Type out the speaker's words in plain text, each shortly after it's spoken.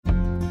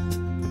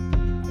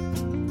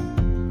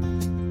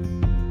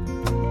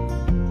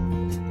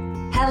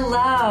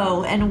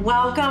Hello, and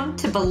welcome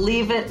to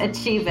Believe It,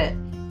 Achieve It.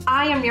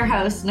 I am your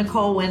host,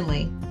 Nicole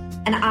Winley,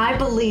 and I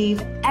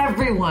believe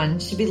everyone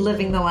should be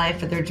living the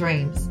life of their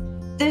dreams.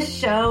 This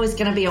show is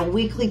going to be a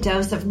weekly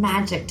dose of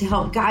magic to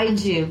help guide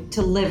you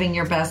to living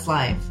your best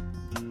life.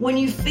 When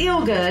you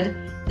feel good,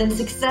 then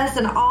success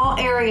in all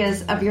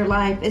areas of your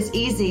life is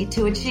easy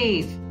to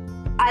achieve.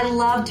 I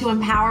love to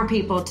empower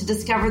people to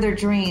discover their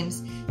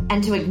dreams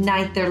and to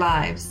ignite their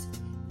lives.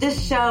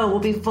 This show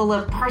will be full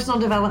of personal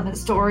development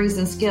stories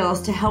and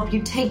skills to help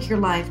you take your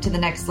life to the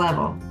next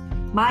level.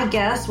 My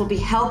guests will be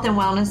health and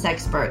wellness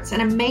experts and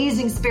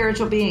amazing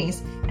spiritual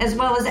beings, as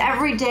well as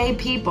everyday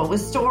people with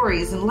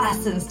stories and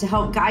lessons to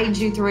help guide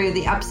you through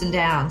the ups and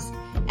downs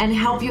and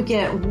help you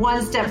get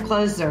one step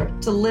closer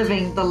to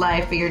living the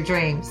life of your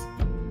dreams.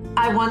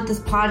 I want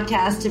this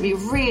podcast to be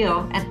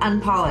real and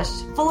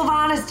unpolished, full of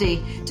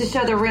honesty to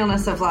show the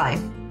realness of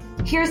life.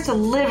 Here's to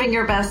living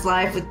your best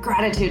life with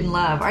gratitude and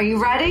love. Are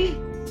you ready?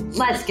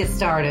 Let's get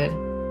started.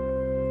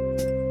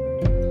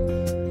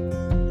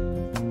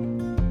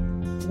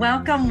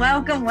 Welcome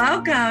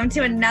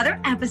to another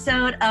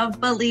episode of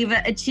Believe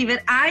It, Achieve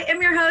It. I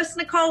am your host,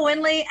 Nicole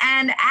Winley,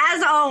 and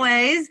as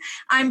always,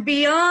 I'm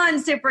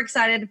beyond super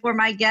excited for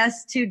my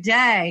guest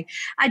today.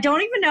 I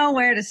don't even know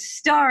where to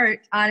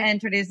start on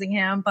introducing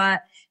him,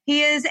 but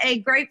he is a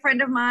great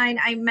friend of mine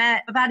I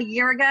met about a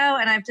year ago,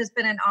 and I've just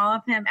been in awe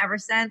of him ever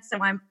since. So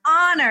I'm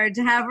honored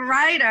to have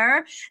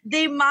Ryder,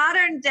 the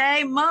modern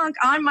day monk,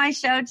 on my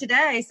show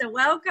today. So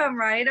welcome,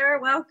 Ryder.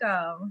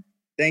 Welcome.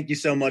 Thank you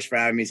so much for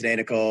having me today,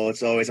 Nicole.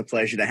 It's always a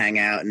pleasure to hang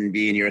out and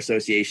be in your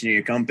association and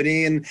your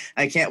company. And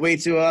I can't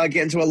wait to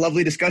get into a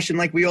lovely discussion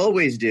like we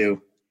always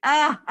do.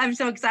 I'm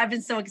so excited. I've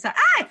been so excited.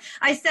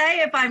 I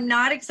say if I'm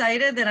not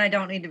excited, then I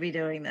don't need to be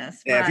doing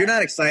this. Yeah, if you're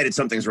not excited,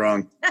 something's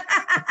wrong.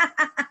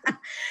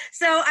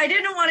 So I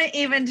didn't want to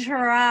even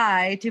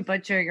try to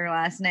butcher your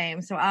last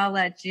name, so I'll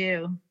let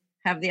you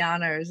have the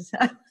honors.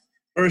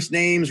 First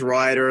name's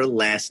Ryder,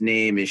 last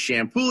name is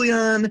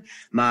Champollion.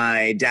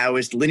 My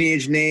Taoist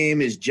lineage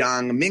name is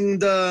Jiang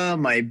Mingda.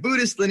 My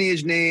Buddhist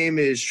lineage name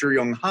is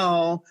Shuyong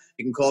Hao.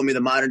 You can call me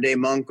the modern day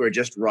monk or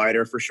just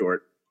Ryder for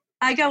short.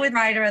 I go with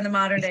Ryder and the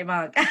modern day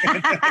monk. And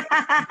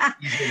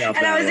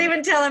I was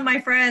even telling my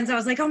friends, I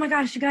was like, oh my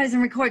gosh, you guys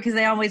can record, because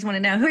they always want to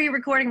know, who are you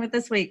recording with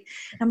this week?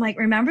 I'm like,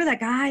 remember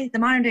that guy, the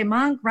modern day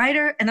monk,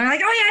 Ryder? And they're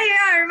like, oh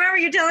yeah, I remember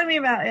you telling me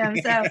about him.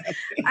 So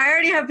I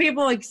already have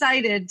people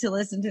excited to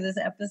listen to this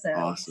episode.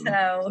 Awesome.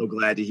 So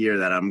glad to hear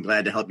that. I'm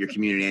glad to help your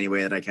community any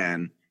way that I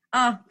can.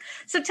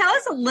 So tell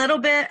us a little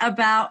bit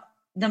about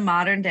the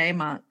modern day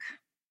monk.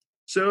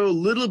 So a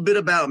little bit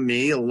about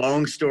me, a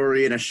long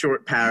story in a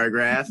short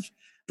paragraph.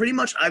 Pretty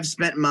much I've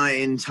spent my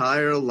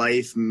entire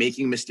life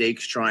making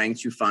mistakes trying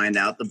to find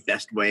out the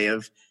best way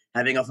of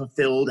having a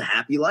fulfilled,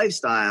 happy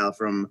lifestyle,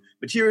 from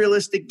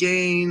materialistic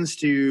gains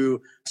to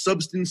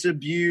substance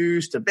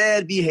abuse to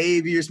bad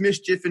behaviors,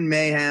 mischief and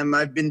mayhem.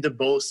 I've been to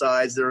both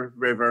sides of the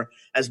river,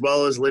 as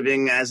well as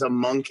living as a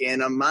monk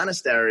in a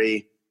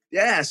monastery.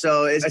 Yeah,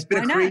 so it's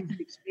been a crazy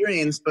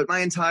experience, but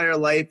my entire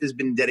life has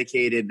been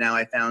dedicated, now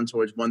I found,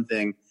 towards one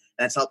thing.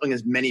 That's helping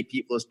as many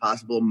people as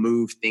possible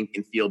move, think,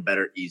 and feel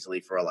better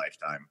easily for a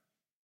lifetime.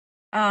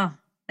 Oh,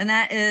 and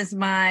that is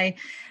my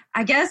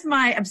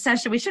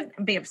obsession. We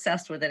shouldn't be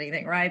obsessed with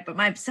anything, right? But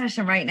my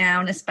obsession right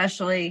now, and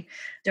especially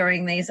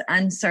during these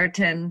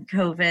uncertain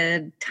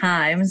COVID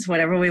times,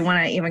 whatever we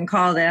want to even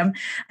call them,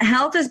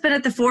 health has been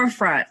at the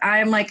forefront.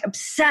 I'm like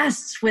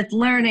obsessed with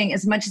learning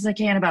as much as I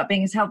can about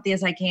being as healthy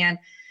as I can,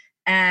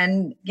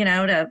 and,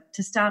 to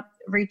stop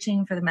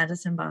reaching for the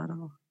medicine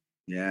bottle.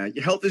 Yeah,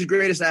 your health is your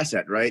greatest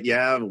asset, right? You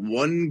have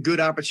one good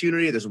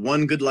opportunity. There's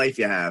one good life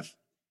you have.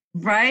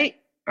 Right.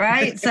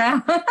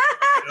 So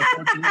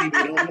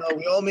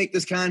we all make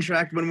this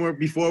contract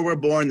before we're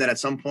born that at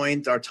some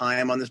point our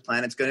time on this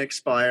planet's going to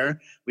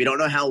expire. We don't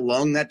know how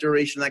long that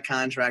duration of that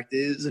contract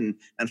is. And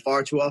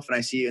far too often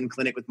I see it in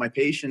clinic with my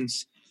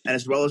patients, and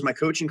as well as my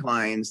coaching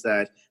clients,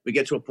 that we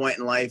get to a point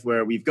in life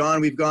where we've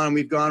worked,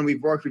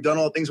 we've done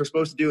all the things we're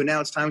supposed to do. And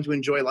now it's time to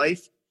enjoy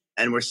life.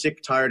 And we're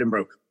sick, tired, and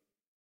broke.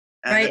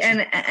 Right.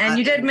 And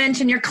you did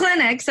mention your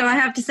clinic. So I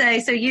have to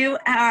say, so you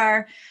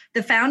are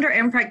the founder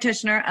and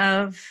practitioner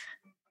of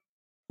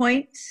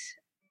Point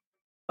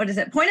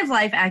of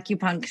Life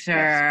Acupuncture.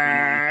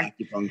 Yes,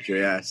 acupuncture,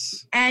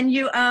 yes. And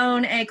you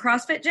own a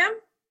CrossFit gym?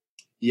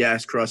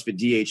 Yes, CrossFit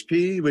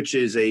DHP, which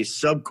is a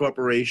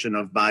sub-corporation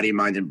of Body,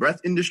 Mind, and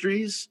Breath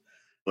Industries,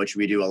 which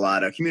we do a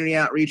lot of community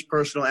outreach,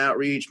 personal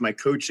outreach, my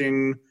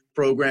coaching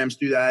programs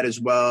through that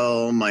as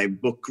well. My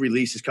book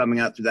release is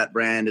coming out through that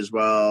brand as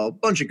well. A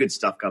bunch of good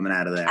stuff coming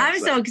out of there. I'm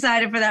so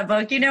excited for that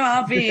book.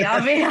 I'll be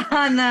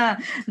on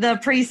the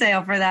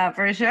pre-sale for that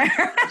for sure.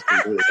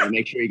 I'll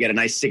make sure you get a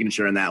nice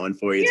signature on that one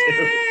for you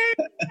too.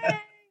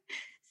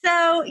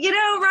 So,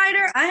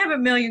 Ryder, I have a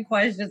million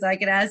questions I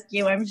could ask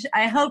you.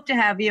 I hope to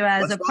have you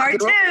as a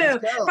part 2,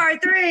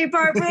 part 3,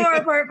 part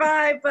 4, part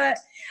 5. But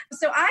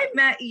so I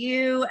met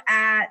you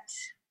at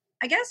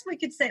I guess we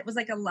could say it was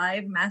like a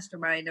live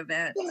mastermind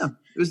event. Yeah,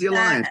 it was the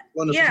Alliance.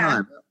 One at the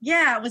time.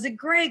 Yeah, it was a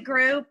great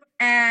group.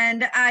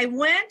 And I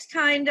went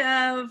kind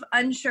of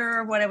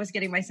unsure of what I was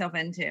getting myself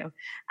into.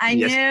 I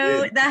knew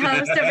the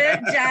host of it,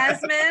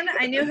 Jasmine.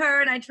 I knew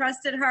her and I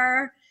trusted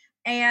her.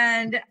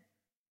 And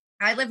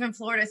I live in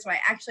Florida, so I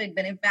actually had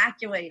been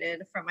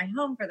evacuated from my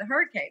home for the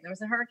hurricane. There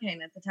was a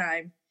hurricane at the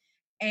time.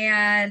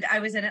 And I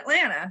was in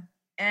Atlanta.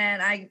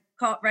 And I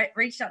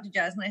reached out to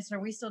Jasmine. I said,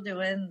 are we still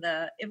doing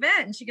the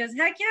event? And she goes,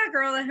 heck yeah,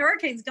 girl, the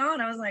hurricane's gone.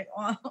 I was like,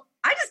 well,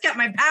 I just got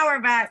my power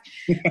back.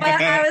 But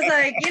I was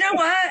like, you know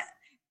what?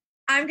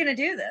 I'm going to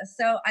do this.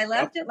 So I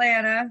left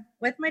Atlanta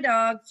with my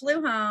dog,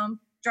 flew home,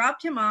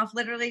 dropped him off,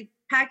 literally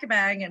packed a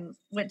bag and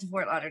went to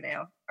Fort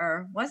Lauderdale.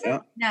 Or was it? Yeah.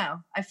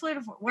 No, I flew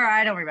to where,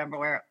 I don't remember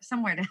where,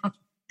 somewhere down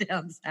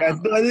south. I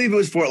believe it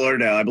was Fort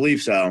Lauderdale. I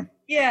believe so.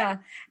 Yeah.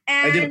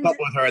 And I did a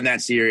couple with her in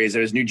that series.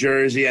 There was New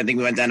Jersey. I think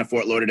we went down to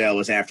Fort Lauderdale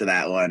was after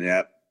that one.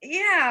 Yep.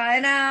 Yeah.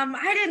 And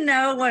I didn't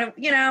know what,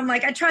 I'm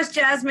like, I trust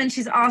Jasmine.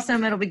 She's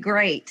awesome. It'll be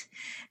great.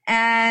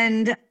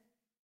 And,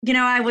 we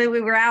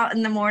were out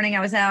in the morning. I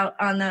was out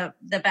on the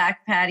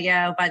back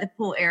patio by the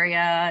pool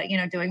area,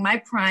 doing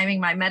my priming,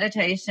 my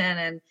meditation.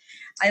 And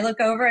I look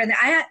over and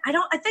I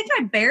think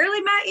I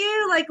barely met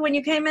you. Like when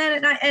you came in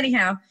at night,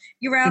 anyhow,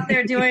 you were out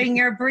there doing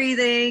your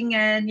breathing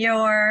and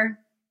your,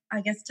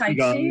 I guess, Tai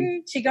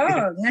Chi,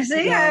 Qigong.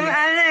 See, I'm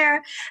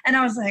there. And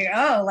I was like,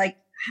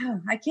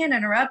 I can't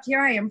interrupt.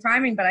 Here I am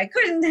priming, but I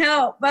couldn't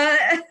help but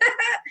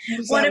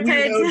want to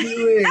pay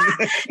attention.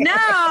 No,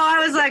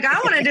 I was like, I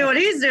want to do what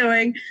he's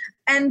doing.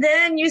 And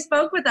then you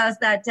spoke with us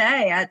that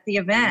day at the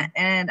event.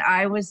 And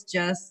I was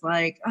just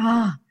like,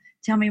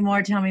 tell me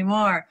more.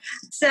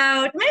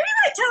 So maybe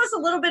tell us a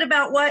little bit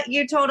about what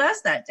you told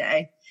us that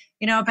day,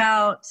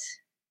 about.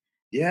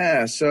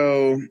 Yeah,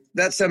 so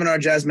that seminar,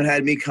 Jasmine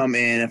had me come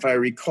in, if I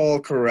recall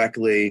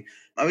correctly,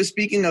 I was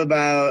speaking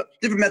about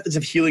different methods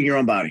of healing your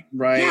own body,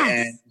 right?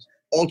 Yes. And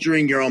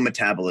altering your own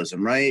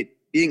metabolism, right?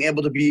 Being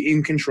able to be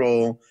in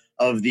control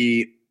of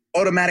the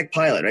automatic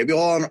pilot, right? We're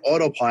all on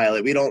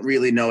autopilot. We don't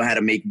really know how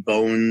to make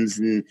bones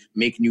and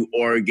make new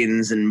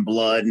organs and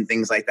blood and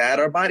things like that.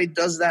 Our body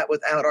does that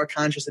without our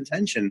conscious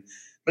intention.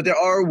 But there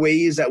are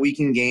ways that we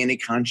can gain a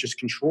conscious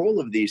control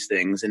of these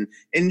things. And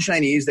in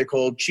Chinese, they're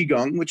called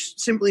Qigong, which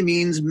simply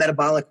means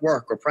metabolic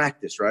work or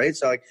practice, right?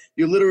 So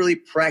you're literally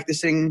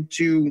practicing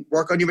to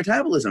work on your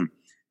metabolism.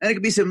 And it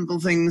could be simple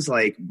things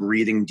like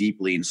breathing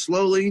deeply and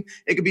slowly.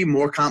 It could be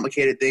more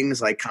complicated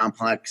things like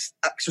complex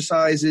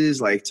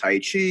exercises like Tai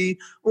Chi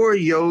or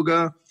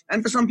yoga.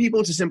 And for some people,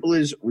 it's as simple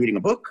as reading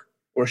a book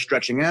or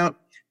stretching out.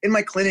 In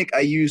my clinic, I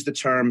use the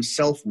term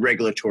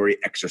self-regulatory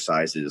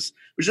exercises,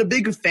 which is a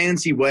big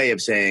fancy way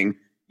of saying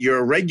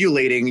you're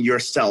regulating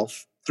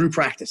yourself through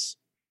practice,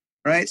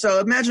 right? So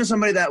imagine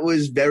somebody that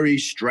was very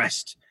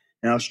stressed,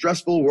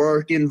 stressful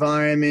work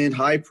environment,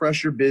 high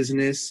pressure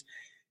business.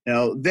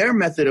 Their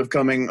method of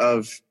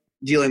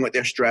dealing with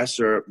their stress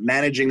or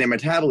managing their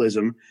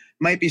metabolism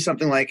might be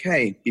something like,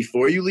 hey,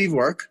 before you leave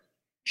work,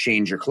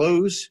 change your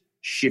clothes,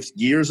 shift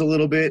gears a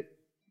little bit,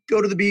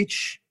 go to the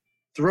beach,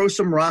 throw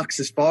some rocks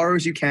as far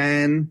as you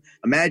can.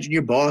 Imagine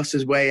your boss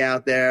is way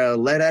out there.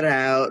 Let it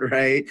out,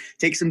 right?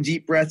 Take some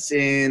deep breaths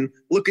in.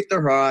 Look at the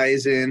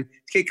horizon.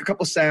 Take a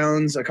couple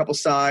sounds, a couple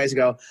sighs,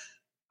 go,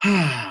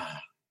 and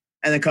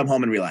then come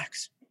home and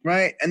relax,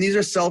 right? And these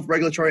are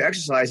self-regulatory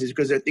exercises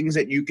because they're things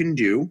that you can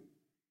do,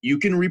 you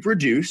can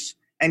reproduce,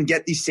 and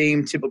get the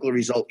same typical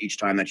result each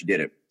time that you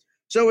did it.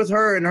 So with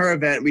her and her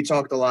event, we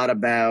talked a lot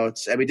about,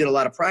 and we did a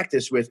lot of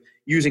practice with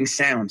using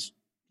sounds.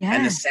 Yes.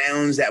 And the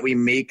sounds that we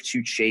make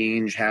to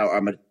change how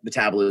our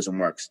metabolism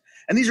works.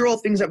 And these are all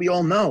things that we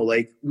all know.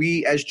 Like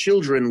we as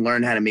children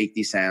learn how to make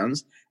these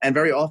sounds. And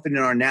very often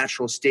in our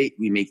natural state,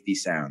 we make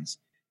these sounds.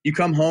 You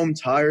come home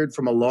tired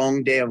from a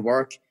long day of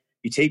work.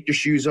 You take your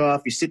shoes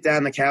off. You sit down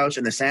on the couch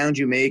and the sound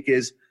you make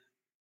is,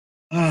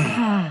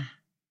 right?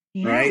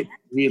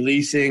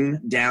 Releasing,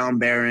 down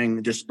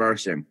bearing,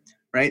 dispersing.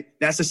 Right?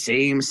 That's the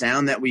same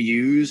sound that we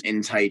use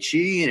in Tai Chi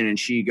and in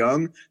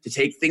Qigong to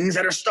take things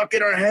that are stuck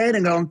in our head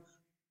and go,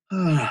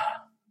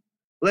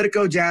 let it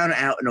go down,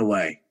 out, and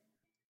away,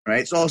 right?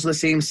 It's also the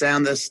same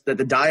sound that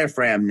the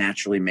diaphragm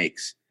naturally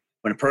makes.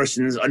 When a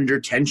person is under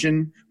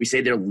tension, we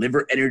say their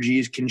liver energy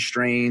is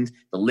constrained.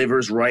 The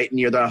liver's right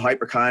near the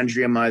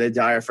hypochondrium, the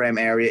diaphragm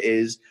area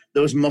is.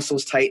 Those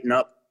muscles tighten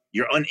up.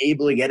 You're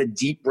unable to get a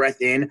deep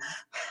breath in.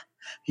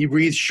 You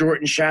breathe short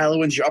and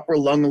shallow into your upper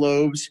lung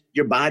lobes.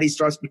 Your body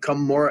starts to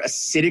become more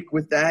acidic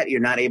with that. You're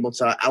not able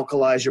to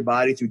alkalize your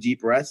body through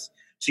deep breaths.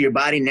 So your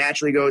body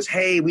naturally goes,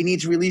 hey, we need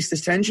to release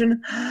this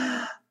tension.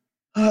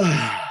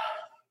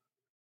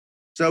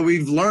 So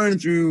we've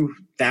learned through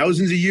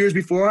thousands of years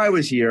before I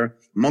was here,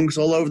 monks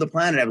all over the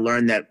planet have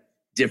learned that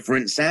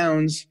different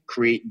sounds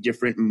create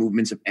different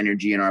movements of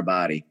energy in our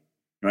body,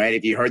 right?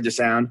 If you heard the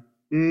sound,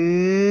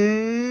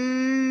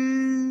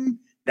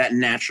 that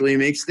naturally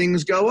makes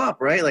things go up,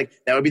 right? Like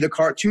that would be the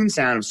cartoon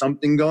sound of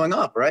something going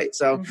up, right?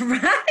 So,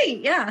 right,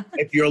 yeah.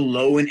 If you're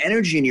low in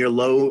energy and you're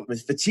low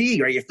with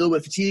fatigue, right? You're filled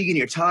with fatigue and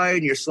you're tired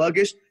and you're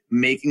sluggish,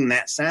 making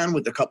that sound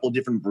with a couple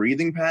different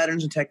breathing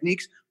patterns and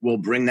techniques will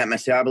bring that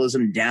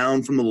metabolism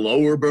down from the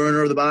lower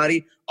burner of the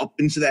body up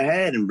into the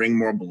head and bring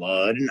more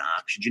blood and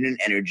oxygen and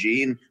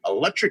energy and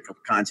electric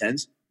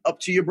contents up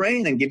to your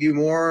brain and give you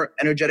more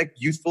energetic,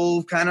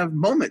 youthful kind of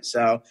moments.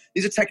 So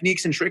these are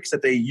techniques and tricks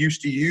that they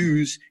used to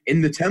use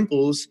in the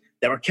temples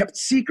that were kept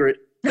secret.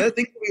 That I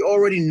think we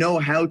already know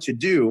how to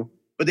do,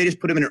 but they just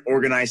put them in an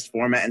organized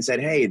format and said,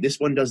 hey, this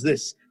one does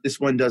this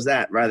one does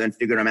that, rather than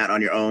figuring them out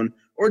on your own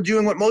or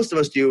doing what most of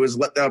us do is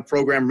let the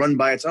program run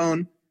by its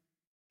own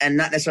and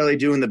not necessarily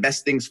doing the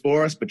best things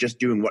for us, but just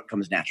doing what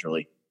comes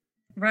naturally.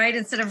 Right.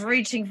 Instead of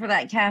reaching for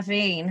that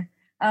caffeine.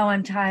 Oh,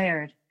 I'm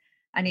tired.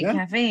 I need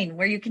caffeine,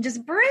 where you can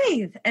just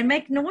breathe and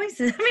make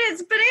noises. I mean,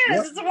 it's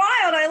bananas. It's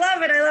wild. I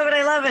love it. I love it.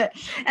 I love it.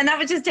 And that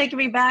was just taking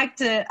me back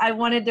to, I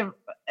wanted to,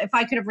 if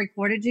I could have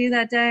recorded you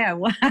that day, I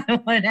would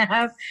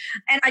have.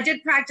 And I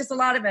did practice a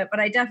lot of it, but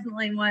I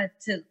definitely want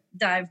to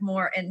dive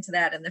more into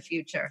that in the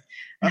future.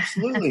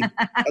 Absolutely.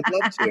 I'd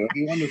love to. It'd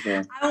be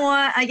wonderful.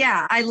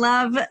 I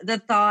love the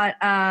thought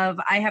of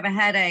I have a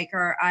headache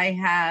or I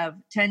have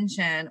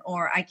tension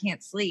or I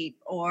can't sleep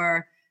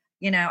or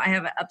I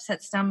have an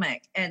upset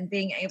stomach, and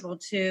being able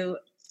to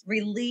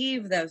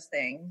relieve those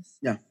things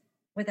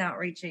without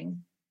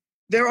reaching.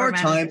 There are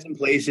times and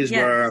places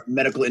where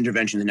medical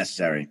intervention is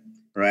necessary,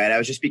 right? I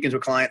was just speaking to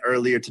a client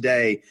earlier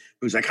today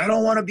who's like, I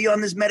don't want to be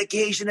on this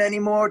medication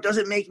anymore. It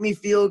doesn't make me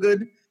feel good.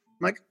 I'm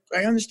like,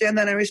 I understand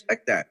that and I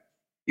respect that.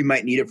 You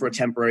might need it for a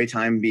temporary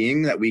time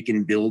being, that we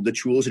can build the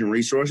tools and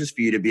resources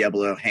for you to be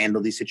able to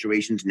handle these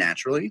situations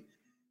naturally.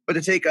 But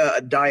to take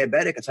a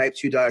diabetic, a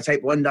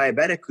type 1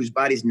 diabetic whose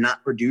body's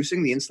not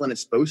producing the insulin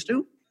it's supposed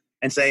to,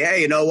 and say,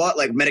 hey, you know what?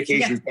 Like,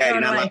 medication's bad.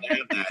 You're not allowed to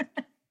have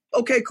that.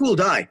 Okay, cool,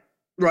 die.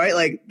 Right?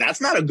 Like,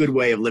 that's not a good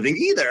way of living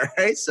either,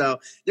 right? So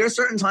there are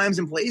certain times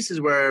and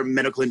places where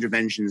medical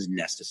intervention is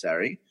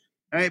necessary,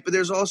 right? But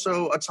there's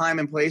also a time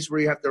and place where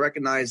you have to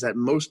recognize that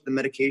most of the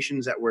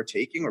medications that we're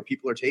taking or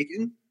people are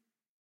taking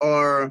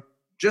are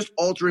just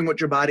altering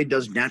what your body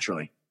does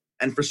naturally.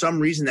 And for some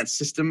reason, that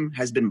system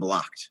has been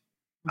blocked.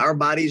 Our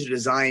bodies are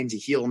designed to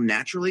heal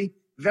naturally,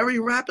 very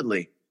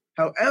rapidly.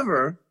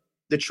 However,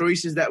 the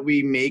choices that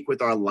we make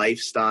with our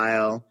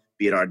lifestyle,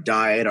 be it our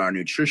diet, our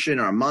nutrition,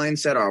 our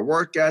mindset, our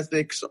work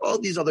ethics, all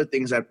these other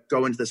things that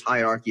go into this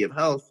hierarchy of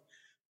health,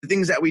 the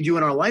things that we do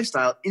in our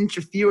lifestyle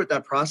interfere with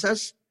that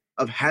process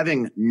of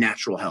having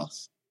natural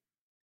health.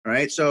 All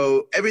right?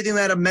 So everything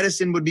that a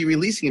medicine would be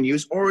releasing in you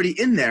is already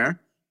in there.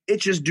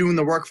 It's just doing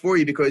the work for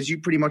you because you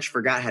pretty much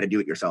forgot how to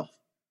do it yourself.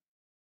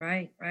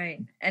 Right,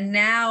 right. And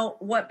now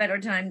what better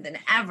time than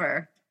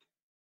ever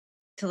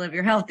to live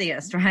your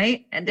healthiest,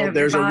 right? And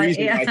there's a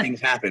reason why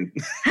things happen.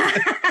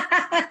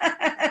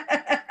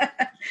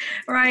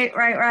 Right.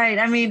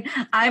 I mean,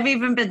 I've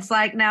even been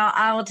slack now.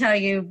 I will tell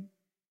you,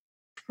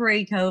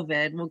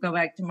 pre-COVID, we'll go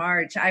back to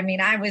March. I mean,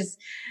 I was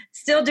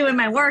still doing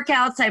my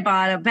workouts. I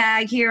bought a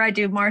bag here. I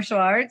do martial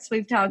arts,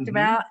 we've talked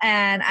about,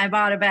 and I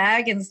bought a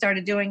bag and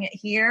started doing it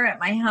here at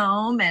my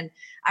home. And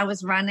I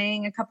was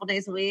running a couple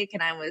days a week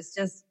and I was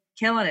just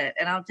killing it.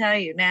 And I'll tell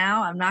you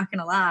now, I'm not going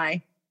to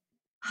lie,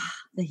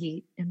 the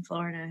heat in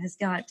Florida has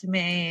got to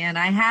me, and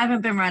I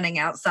haven't been running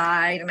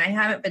outside and I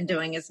haven't been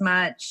doing as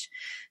much.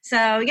 So,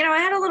 I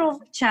had a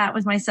little chat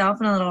with myself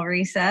and a little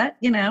reset,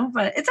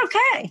 but it's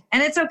okay.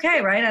 And it's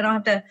okay, right? I don't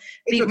have to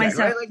beat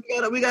myself.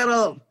 Right? Like we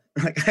gotta,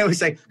 like I always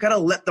say, gotta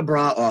let the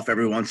bra off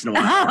every once in a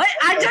while.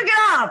 I took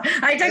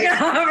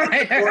it off.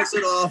 Right. Force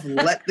it off,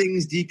 let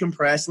things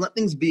decompress, let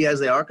things be as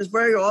they are. Because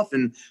very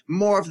often,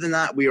 more often than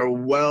not, we are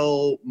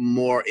well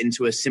more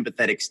into a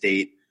sympathetic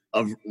state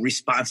of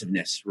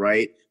responsiveness,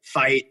 right?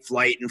 Fight,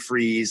 flight, and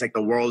freeze, like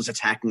the world is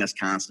attacking us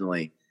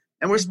constantly.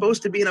 And we're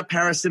supposed to be in a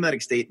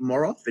parasympathetic state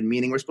more often,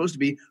 meaning we're supposed to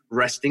be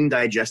resting,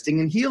 digesting,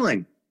 and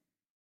healing.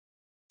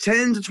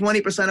 10 to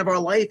 20% of our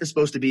life is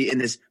supposed to be in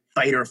this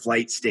fight or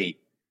flight state.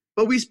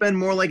 But we spend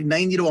more like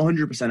 90 to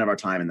 100% of our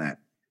time in that.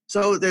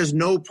 So there's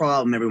no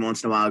problem every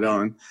once in a while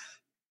going,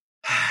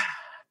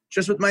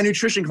 just with my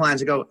nutrition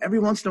clients, I go, every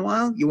once in a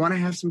while, you want to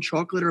have some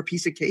chocolate or a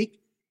piece of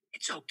cake?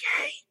 It's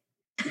okay.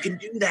 You can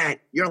do that.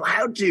 You're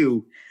allowed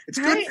to. It's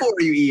good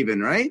for you even,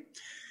 right?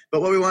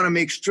 But what we want to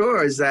make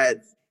sure is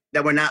that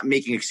we're not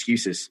making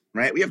excuses,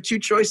 right? We have two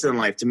choices in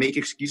life, to make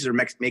excuses or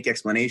make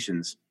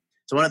explanations.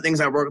 So one of the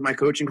things I work with my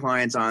coaching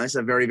clients on, this is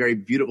a very, very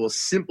beautiful,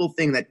 simple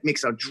thing that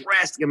makes a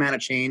drastic amount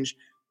of change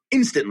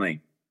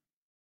instantly.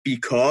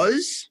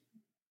 Because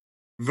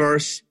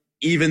versus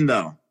even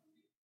though.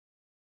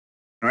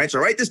 All right, so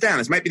write this down.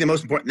 This might be the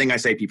most important thing I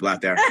say, people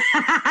out there.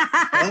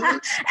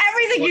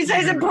 Everything you say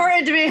is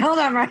important to me. Hold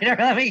on, Ryder.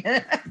 Let me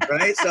get it.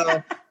 Right,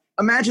 so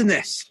imagine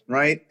this,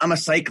 right? I'm a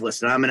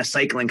cyclist, and I'm in a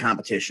cycling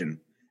competition,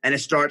 and it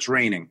starts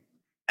raining,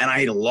 and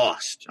I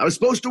lost. I was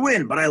supposed to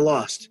win, but I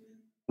lost.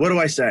 What do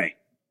I say,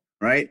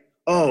 right?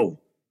 Oh,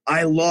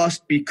 I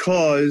lost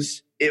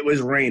because it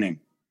was raining.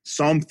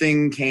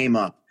 Something came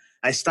up.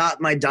 I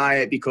stopped my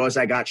diet because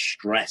I got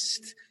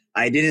stressed.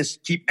 I didn't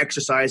keep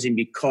exercising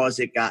because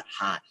it got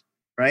hot.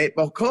 Right?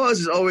 Because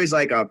is always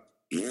like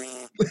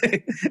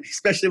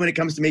especially when it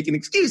comes to making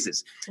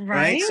excuses.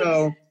 Right?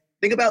 So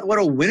Think about what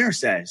a winner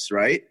says,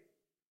 right?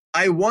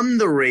 I won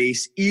the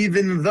race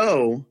even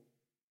though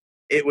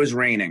it was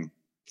raining.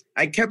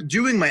 I kept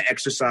doing my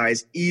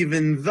exercise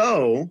even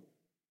though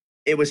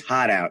it was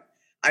hot out.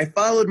 I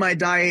followed my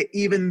diet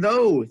even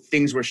though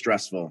things were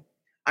stressful.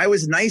 I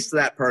was nice to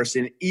that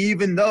person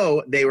even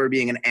though they were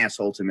being an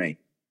asshole to me.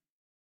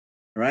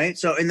 Right?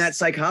 So in that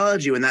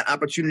psychology, when that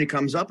opportunity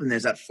comes up and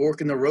there's that fork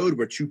in the road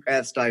where two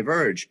paths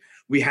diverge,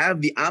 we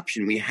have the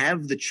option, we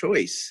have the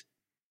choice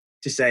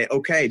to say,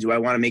 okay, do I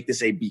want to make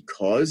this a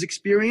because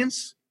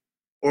experience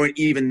or an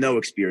even though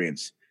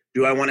experience?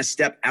 Do I want to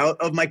step out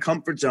of my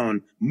comfort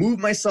zone, move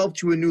myself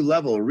to a new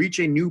level, reach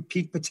a new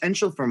peak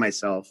potential for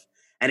myself,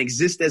 and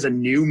exist as a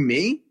new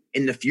me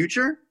in the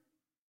future?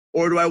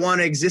 Or do I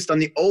want to exist on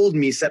the old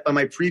me set by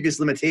my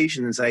previous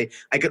limitations and say,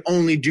 I could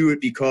only do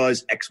it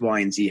because X, Y,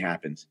 and Z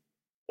happened?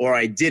 Or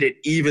I did it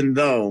even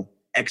though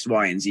X,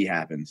 Y, and Z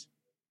happened?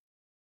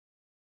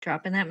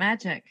 Dropping that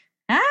magic.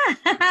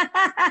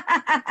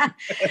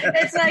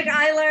 It's like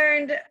I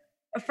learned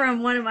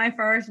from one of my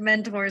first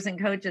mentors and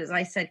coaches.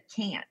 I said,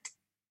 can't.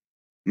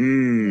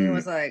 He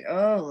was like,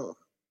 oh,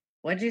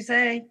 what'd you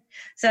say?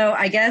 So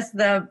I guess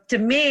to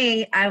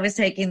me, I was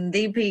taking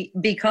the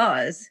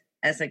because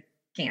as a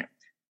can't.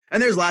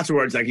 And there's lots of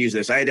words I can use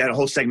this. I had a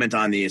whole segment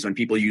on these when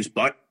people use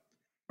but,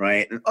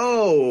 right? And,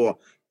 oh,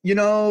 you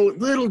know,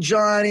 little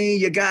Johnny,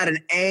 you got an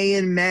A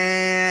in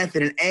math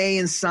and an A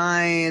in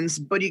science,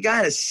 but you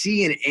got a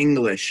C in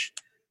English.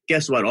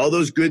 Guess what? All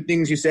those good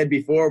things you said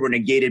before were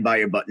negated by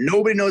your but.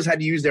 Nobody knows how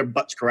to use their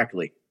buts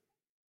correctly.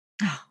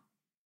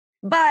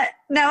 But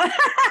no.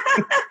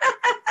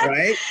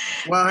 Right?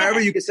 Well, however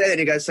you could say that,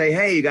 you got to say,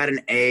 hey, you got an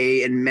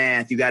A in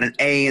math, you got an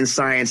A in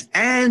science,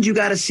 and you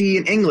got a C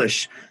in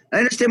English. I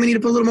understand we need to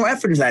put a little more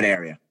effort into that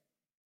area.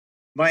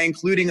 By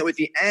including it with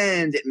the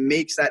and, it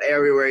makes that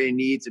area where you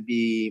need to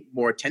be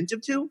more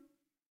attentive to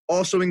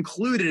also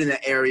included in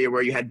the area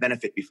where you had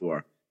benefit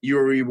before. You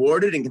were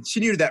rewarded and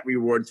continue that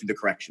reward through the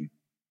correction.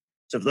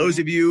 So for those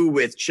of you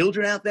with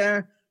children out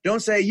there,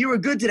 don't say, you were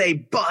good today,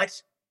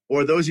 but,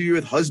 or those of you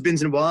with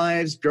husbands and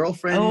wives,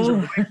 girlfriends or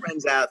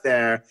boyfriends out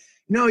there,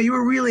 no, you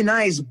were really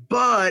nice,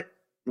 but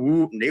they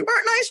weren't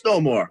nice no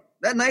more.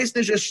 That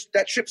niceness, just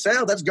that ship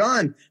sailed, that's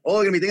gone. All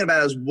you're going to be thinking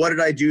about is, what did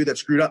I do that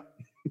screwed up?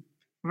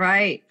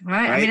 Right.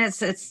 I mean,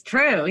 it's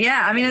true.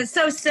 Yeah. I mean, it's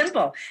so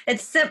simple.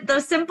 It's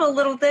those simple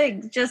little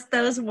things, just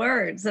those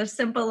words, those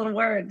simple little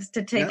words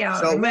to take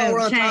out. So while we're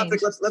on topic,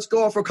 let's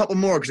go off for a couple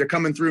more because they're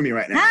coming through me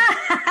right now.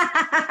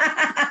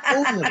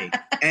 Only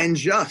and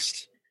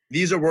just.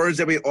 These are words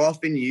that we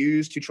often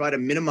use to try to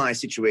minimize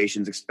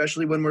situations,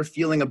 especially when we're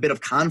feeling a bit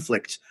of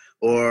conflict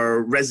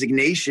or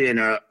resignation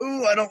or,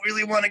 oh, I don't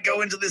really want to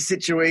go into this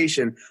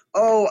situation.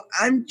 Oh,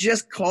 I'm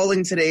just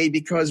calling today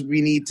because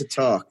we need to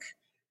talk,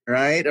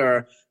 right?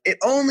 Or it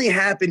only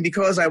happened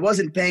because I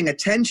wasn't paying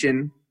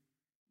attention,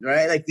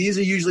 right? Like these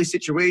are usually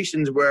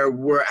situations where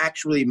we're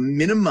actually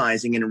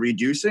minimizing and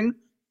reducing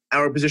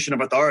our position of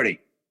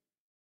authority,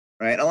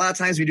 right? A lot of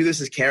times we do this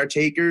as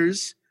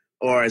caretakers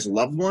or as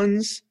loved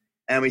ones.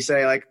 And we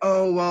say like,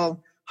 oh,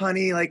 well,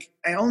 honey, like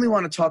I only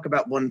want to talk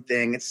about one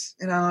thing. It's,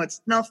 you know,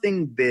 it's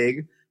nothing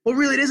big. Well,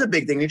 really, it is a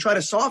big thing. You try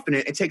to soften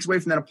it. It takes away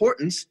from that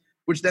importance,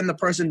 which then the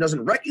person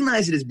doesn't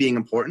recognize it as being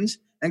important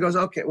and goes,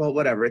 okay, well,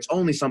 whatever. It's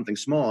only something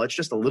small. It's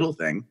just a little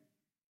thing,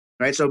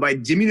 right? So by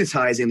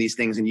demonetizing these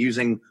things and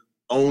using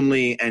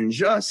only and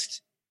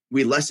just,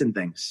 we lessen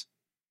things,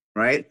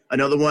 right?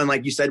 Another one,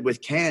 like you said,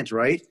 with can't,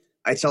 right?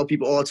 I tell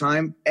people all the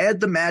time,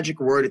 add the magic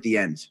word at the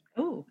end.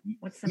 Oh,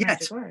 what's the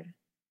magic word?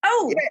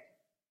 Oh, yeah.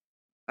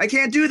 I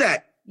can't do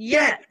that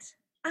yet.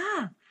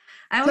 I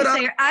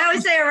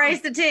always say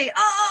erase the T.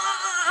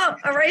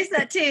 Erase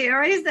that T.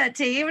 Erase that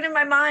T. Even in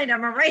my mind,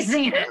 I'm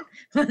erasing it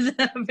with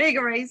a big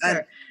eraser.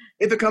 And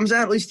if it comes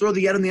out, at least throw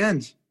the yet on the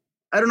end.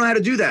 I don't know how to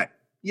do that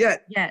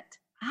yet.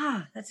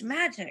 That's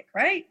magic,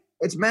 right?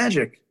 It's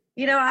magic.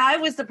 You know, I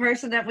was the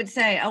person that would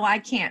say, oh, I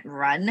can't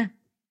run.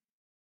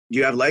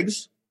 You have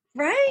legs?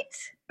 Right?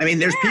 I mean,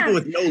 there's people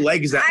with no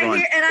legs that run.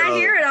 I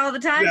hear it all the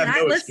time. And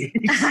I listen.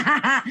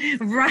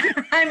 Right.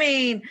 I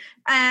mean,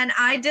 and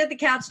I did the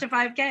Couch to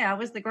 5K. I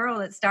was the girl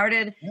that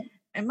started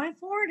in my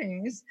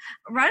 40s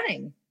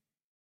running.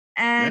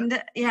 And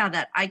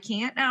that I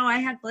can't. No, I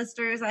had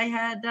blisters. I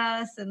had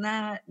this and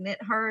that, and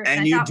it hurt.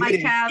 And you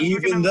did it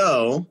even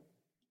though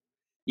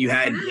you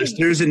had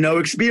blisters and no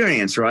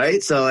experience,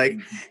 right? So like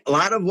a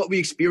lot of what we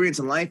experience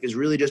in life is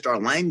really just our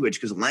language,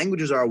 because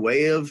language is our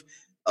way of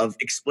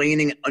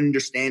explaining and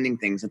understanding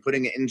things and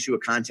putting it into a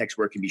context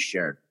where it can be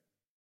shared.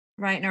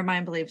 Right. And our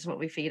mind believes what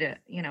we feed it.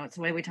 You know, it's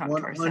the way we talk 100%.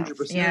 to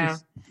ourselves. Yeah.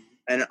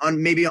 And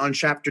maybe on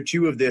chapter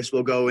 2 of this,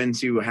 we'll go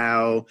into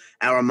how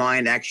our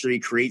mind actually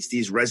creates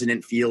these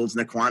resonant fields in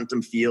the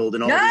quantum field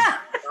and all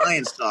these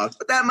science talks.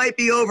 But that might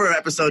be over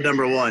episode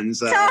number 1.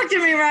 So talk to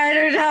me,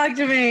 Ryder. Talk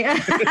to me.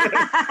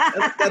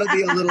 That'll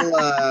be a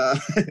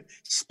little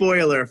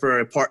spoiler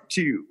for part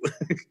 2.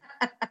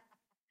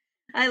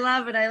 I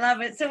love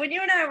it. So when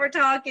you and I were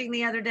talking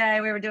the other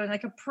day, we were doing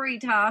like a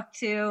pre-talk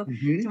to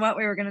what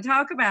we were going to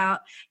talk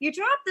about. You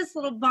dropped this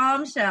little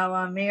bombshell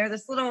on me, or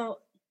this little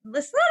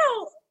this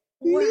little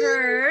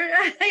word.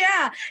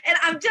 Yeah. And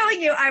I'm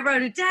telling you, I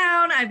wrote it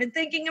down. I've been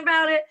thinking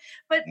about it.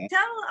 But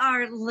tell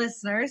our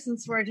listeners,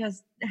 since we're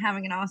just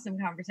having an awesome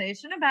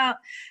conversation, about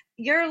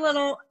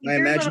my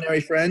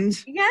imaginary friend.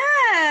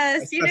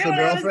 Yes. You knew what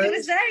I was going to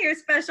girlfriend. say. Your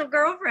special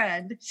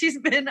girlfriend. She's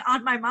been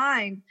on my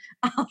mind.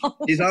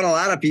 She's on a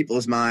lot of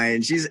people's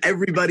mind. She's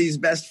everybody's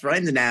best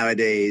friend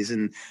nowadays.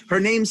 And her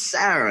name's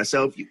Sarah.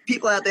 So if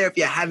people out there, if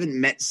you haven't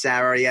met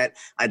Sarah yet,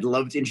 I'd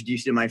love to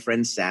introduce you to my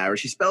friend Sarah.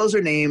 She spells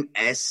her name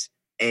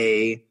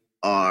Sara.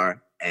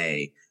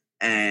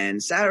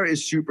 And Sarah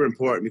is super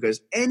important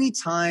because any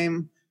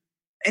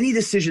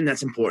decision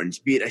that's important,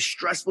 be it a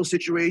stressful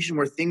situation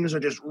where things are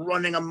just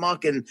running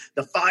amok and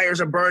the fires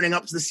are burning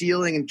up to the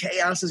ceiling and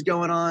chaos is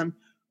going on,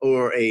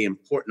 or a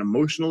important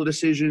emotional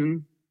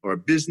decision or a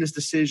business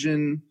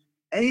decision,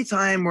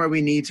 anytime where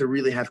we need to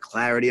really have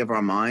clarity of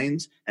our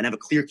minds and have a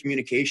clear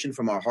communication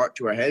from our heart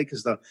to our head,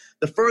 because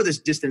the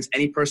furthest distance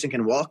any person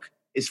can walk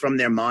is from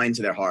their mind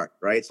to their heart,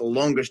 right? It's the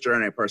longest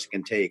journey a person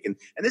can take. And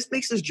this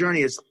makes this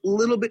journey a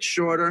little bit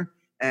shorter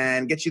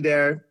and gets you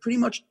there pretty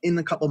much in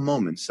a couple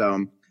moments.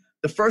 So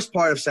the first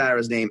part of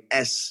Sarah's name,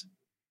 S,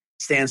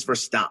 stands for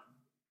stop,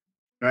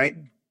 right?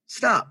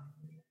 Stop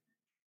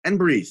and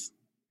breathe,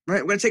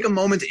 right? We're going to take a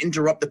moment to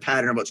interrupt the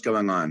pattern of what's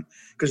going on,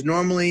 because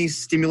normally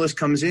stimulus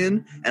comes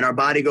in and our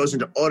body goes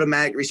into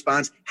automatic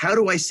response. How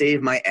do I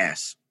save my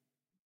ass?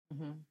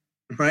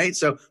 Right?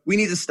 So we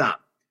need to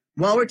stop.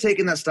 While we're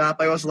taking that stop,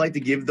 I also like to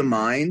give the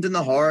mind and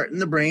the heart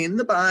and the brain and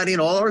the body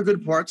and all our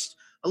good parts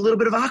a little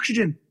bit of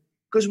oxygen,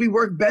 because we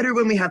work better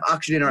when we have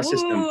oxygen in our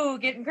system. Ooh,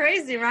 getting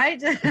crazy,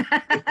 right? If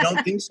you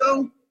don't think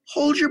so,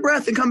 hold your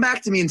breath and come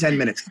back to me in 10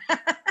 minutes.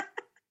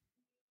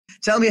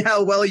 Tell me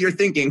how well you're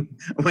thinking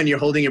when you're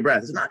holding your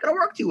breath. It's not going to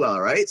work too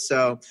well, right?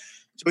 So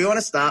we want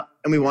to stop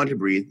and we want to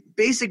breathe.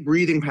 Basic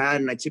breathing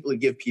pattern I typically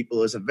give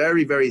people is a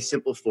very, very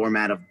simple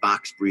format of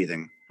box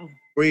breathing,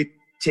 where you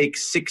take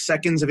 6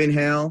 seconds of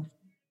inhale,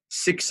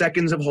 6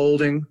 seconds of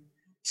holding,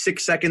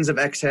 6 seconds of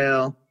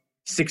exhale,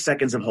 6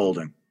 seconds of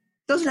holding.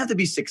 It doesn't have to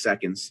be 6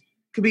 seconds.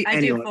 Could be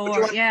anyone.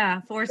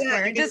 Four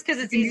square. Just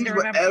because it's easy to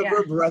remember.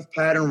 Whatever breath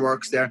pattern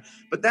works there.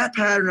 But that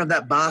pattern of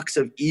that box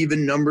of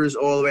even numbers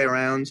all the way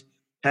around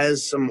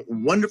has some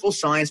wonderful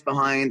science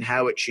behind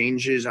how it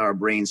changes our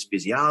brain's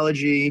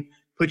physiology,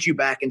 puts you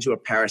back into a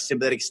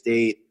parasympathetic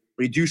state,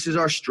 reduces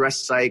our stress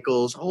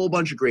cycles, a whole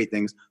bunch of great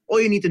things.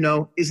 All you need to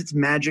know is it's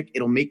magic.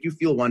 It'll make you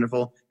feel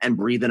wonderful, and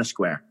breathe in a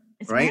square.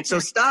 Right? Magic. So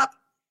stop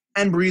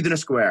and breathe in a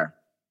square.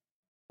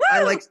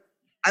 Woo!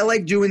 I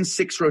like doing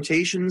 6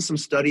 rotations. Some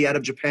study out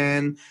of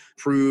Japan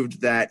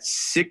proved that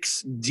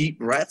 6 deep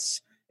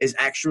breaths is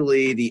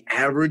actually the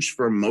average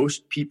for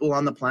most people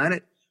on the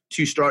planet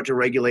to start to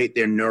regulate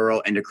their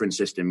neuroendocrine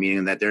system,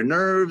 meaning that their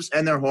nerves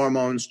and their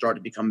hormones start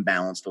to become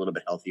balanced a little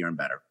bit healthier and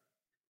better.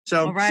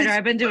 So, well, Ryder,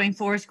 I've been doing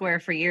 4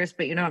 square for years,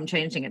 but I'm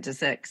changing it to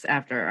 6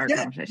 after our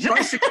conversation.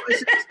 Try 6 by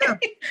 6, yeah.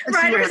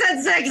 Ryder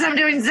said 6, I'm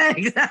doing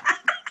 6.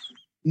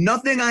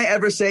 Nothing I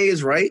ever say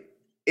is right.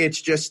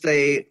 It's just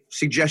a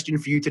suggestion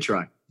for you to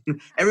try.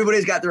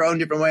 Everybody's got their own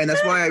different way, and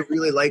that's why I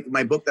really like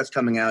my book that's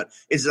coming out.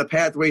 It's a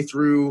pathway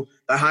through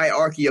the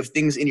hierarchy of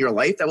things in your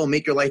life that will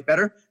make your life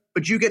better,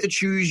 but you get to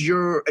choose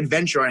your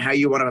adventure on how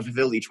you want to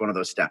fulfill each one of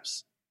those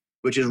steps,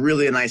 which is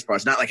really a nice part.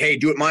 It's not like, hey,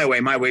 do it my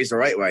way is the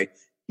right way.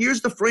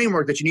 Here's the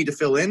framework that you need to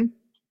fill in,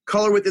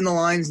 color within the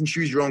lines, and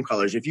choose your own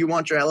colors. If you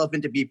want your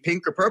elephant to be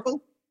pink or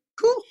purple,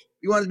 cool.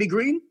 You want it to be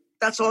green?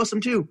 That's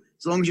awesome too.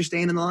 As long as you're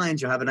staying in the lines,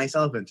 you'll have a nice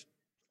elephant.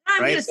 I'm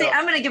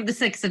going to give the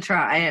 6 a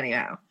try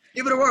anyhow.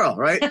 Give it a whirl,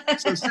 right?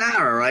 So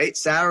Sarah, right?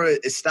 Sarah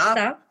is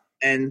stop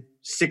and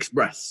 6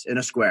 breaths in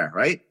a square,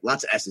 right?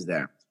 Lots of S's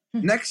there.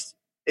 Next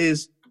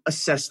is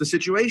assess the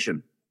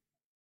situation.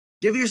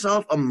 Give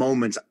yourself a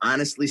moment to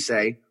honestly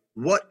say,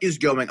 what is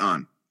going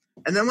on?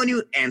 And then when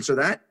you answer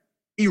that,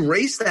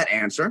 erase that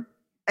answer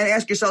and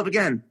ask yourself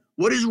again,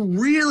 what is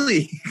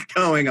really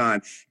going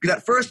on?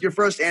 Because your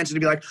first answer to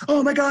be like,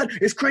 oh my God,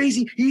 it's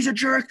crazy. He's a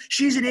jerk.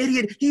 She's an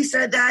idiot. He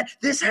said that.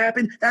 This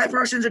happened. That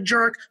person's a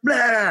jerk.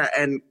 Blah.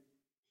 And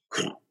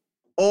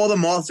all the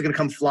moths are going to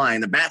come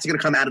flying. The bats are going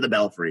to come out of the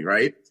belfry,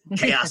 right?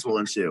 Chaos will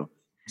ensue.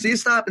 So you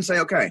stop and say,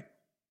 okay,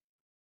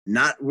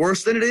 not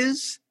worse than it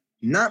is,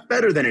 not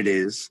better than it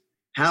is.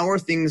 How are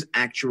things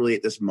actually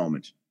at this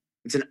moment?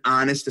 It's an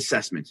honest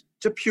assessment.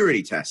 It's a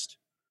purity test.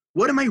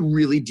 What am I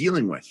really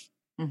dealing with?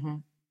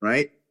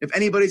 Right? If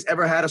anybody's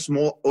ever had a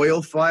small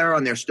oil fire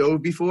on their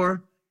stove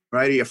before,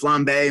 right? Or you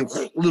flambe and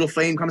a little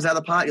flame comes out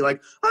of the pot. You're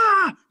like,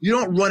 you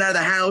don't run out of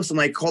the house and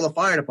like call the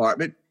fire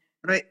department,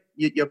 right?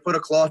 You put a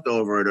cloth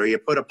over it, or you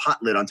put a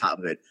pot lid on top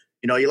of it.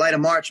 You light a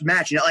match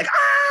and you're like,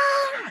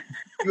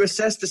 You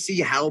assess to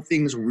see how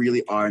things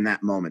really are in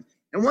that moment.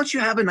 And once you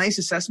have a nice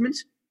assessment,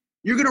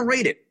 you're going to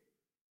rate it.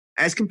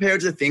 As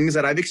compared to the things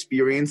that I've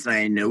experienced and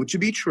I know to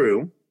be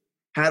true,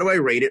 how do I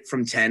rate it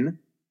from 10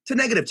 to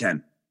negative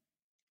 10?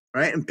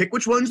 Right? And pick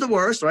which one's the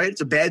worst, right?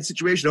 It's a bad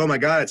situation. Oh my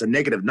God, it's a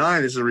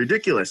 -9. This is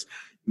ridiculous.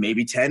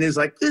 Maybe 10 is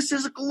like, this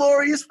is a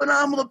glorious,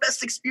 phenomenal,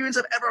 best experience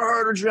I've ever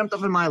heard or dreamt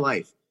of in my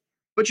life.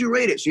 but you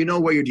rate it so you know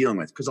what you're dealing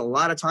with. Because a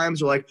lot of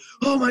times we're like,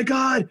 oh my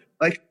God,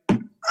 like,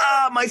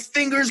 my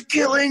finger's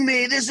killing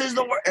me. This is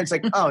the worst. It's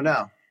like, oh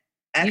no.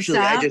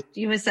 Actually,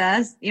 you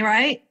assess, you're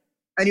right.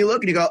 And you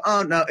look and you go,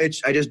 oh no,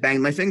 I just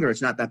banged my finger.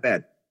 It's not that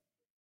bad.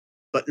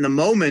 But in the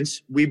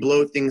moment, we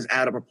blow things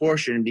out of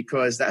proportion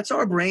because that's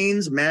our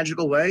brain's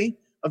magical way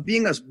of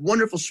being a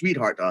wonderful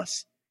sweetheart to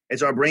us.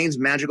 It's our brain's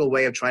magical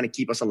way of trying to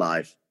keep us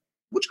alive,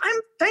 which I'm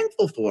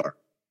thankful for.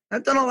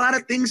 I've done a lot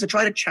of things to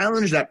try to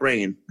challenge that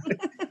brain.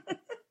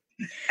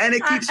 And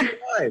it keeps you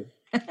alive.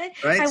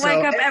 Right? I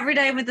wake up every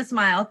day with a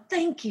smile.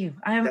 Thank you.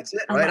 That's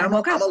it, right? I'm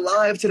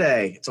alive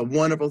today. It's a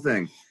wonderful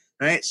thing.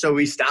 Right? So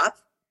we stop.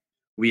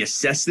 We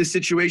assess this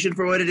situation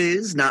for what it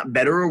is, not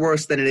better or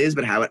worse than it is,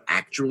 but how it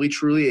actually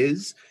truly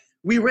is.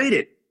 We rate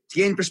it to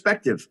gain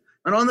perspective.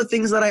 And on the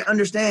things that I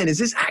understand, is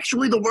this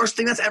actually the worst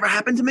thing that's ever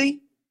happened to me?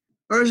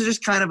 Or is it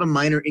just kind of a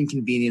minor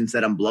inconvenience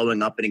that I'm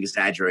blowing up and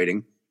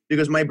exaggerating?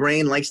 Because my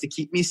brain likes to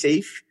keep me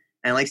safe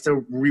and likes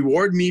to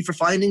reward me for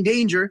finding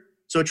danger.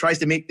 So it tries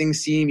to make things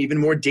seem even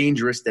more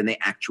dangerous than they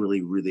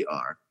actually really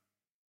are.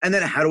 And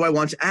then how do I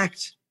want to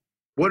act?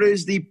 What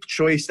is the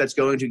choice that's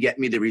going to get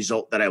me the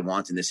result that I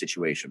want in this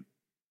situation?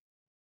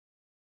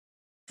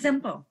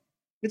 Simple.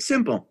 It's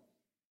simple.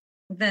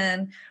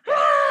 Then,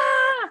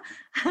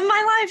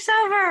 my life's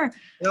over.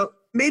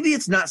 Maybe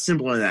it's not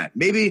simpler than that.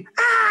 Maybe,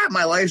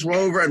 my life's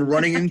over and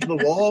running into the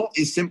wall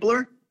is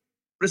simpler,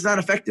 but it's not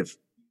effective.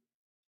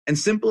 And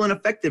simple and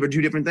effective are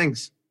two different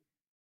things.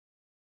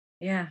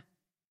 Yeah.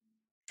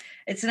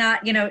 It's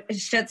not,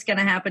 shit's going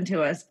to happen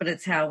to us, but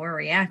it's how we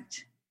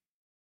react,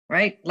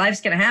 right?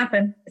 Life's going to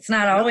happen. It's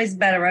not always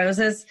bed of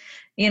roses,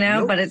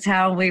 but it's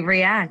how we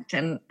react.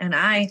 And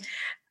I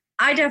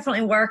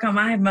definitely work on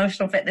my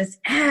emotional fitness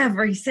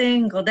every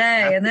single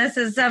day. And this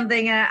is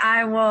something that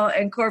I will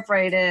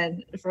incorporate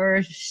in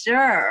for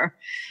sure.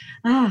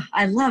 Oh,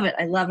 I love it.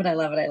 I love it. I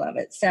love it. I love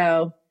it.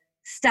 So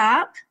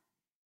stop.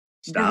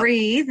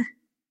 Breathe.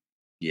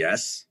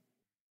 Yes.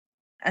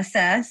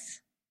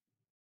 Assess.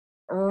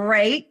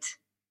 Rate.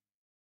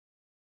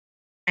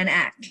 And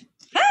act.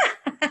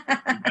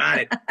 Got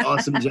it.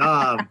 Awesome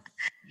job.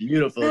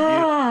 Beautiful.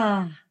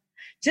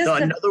 So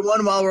another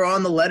one while we're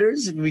on the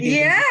letters?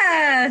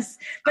 Yes.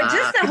 But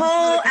just the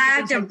whole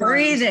act of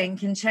breathing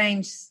can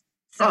change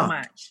so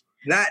much.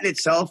 That in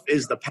itself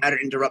is the pattern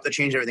interrupt that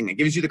changes everything. It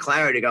gives you the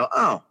clarity to go,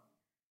 oh,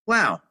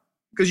 wow.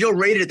 Because you'll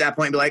rate it at that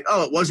point and be like,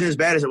 oh, it wasn't as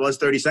bad as it was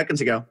 30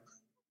 seconds ago.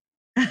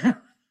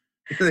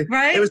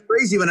 Right? It was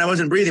crazy when I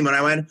wasn't breathing. When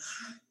I went,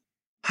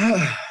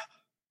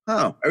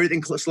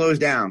 everything slows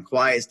down,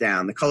 quiets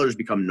down. The colors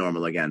become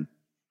normal again.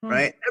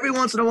 Right? Every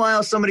once in a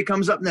while, somebody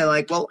comes up and they're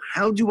like, well,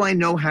 how do I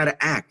know how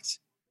to act?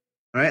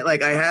 Right?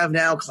 Like I have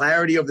now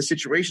clarity of the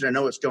situation. I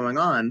know what's going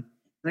on.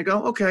 And I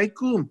go, okay,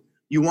 cool.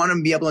 You want to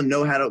be able to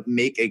know how to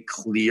make a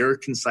clear,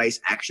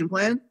 concise action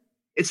plan?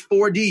 It's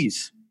 4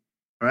 Ds.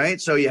 Right?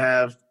 So you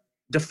have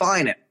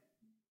define it.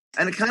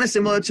 And it's kind of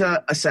similar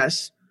to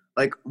assess.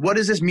 Like, what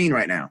does this mean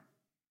right now?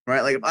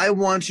 Right? Like if I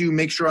want to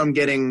make sure I'm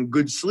getting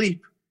good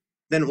sleep,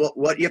 then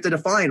what you have to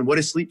define, what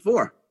is sleep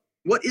for?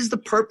 What is the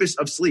purpose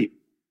of sleep?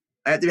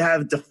 I have to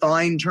have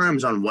defined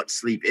terms on what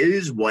sleep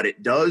is, what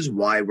it does,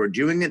 why we're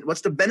doing it, what's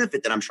the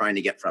benefit that I'm trying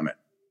to get from it,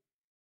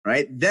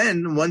 right?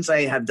 Then once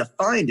I have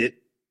defined it,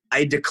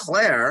 I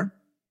declare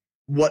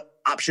what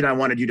option I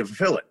want to do to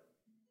fulfill it,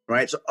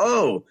 right?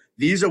 So,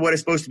 these are what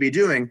it's supposed to be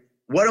doing.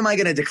 What am I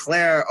going to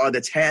declare are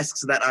the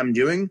tasks that I'm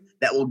doing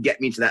that will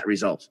get me to that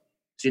result?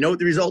 So you know what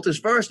the result is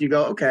first. You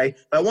go, okay,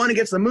 if I want to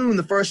get to the moon,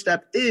 the first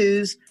step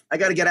is I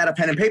got to get out a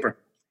pen and paper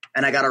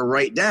and I got to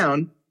write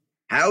down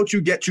how to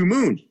get to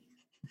moon.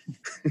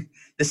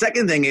 The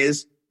second thing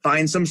is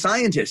find some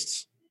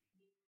scientists.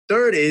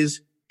 Third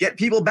is get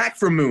people back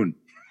from moon.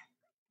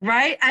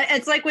 Right?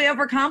 It's like we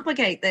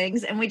overcomplicate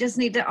things and we just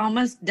need to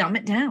almost dumb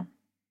it down.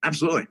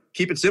 Absolutely.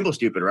 Keep it simple,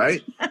 stupid,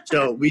 right?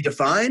 So we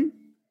define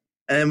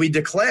and we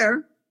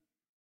declare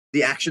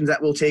the actions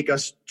that will take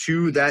us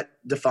to that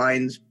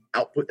defined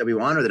output that we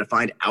want or the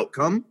defined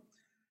outcome,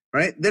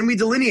 right? Then we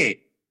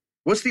delineate.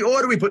 What's the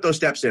order we put those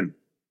steps in?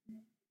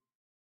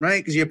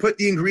 Right? Because you put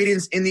the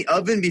ingredients in the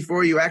oven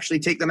before you actually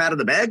take them out of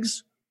the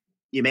bags,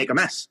 you make a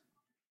mess.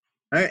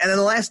 Right? And then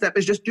the last step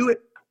is just do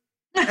it.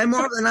 And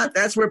more than that,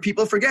 that's where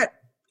people forget.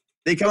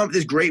 They come up with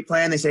this great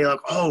plan. They say, like,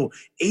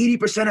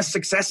 80% of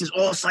success is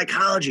all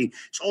psychology.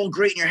 It's all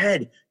great in your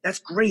head. That's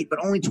great,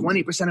 but only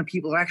 20% of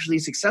people are actually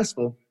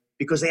successful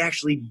because they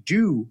actually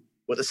do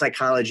what the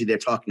psychology they're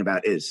talking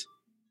about is.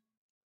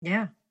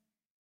 Yeah.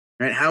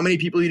 Right? How many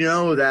people you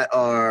know that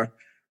are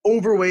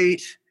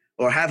overweight,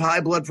 or have high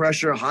blood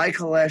pressure, high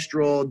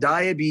cholesterol,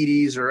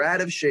 diabetes, or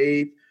out of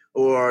shape,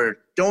 or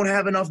don't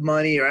have enough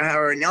money, or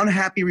are in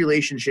unhappy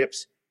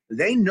relationships?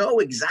 They know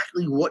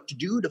exactly what to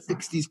do to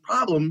fix these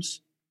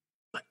problems,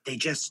 but they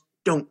just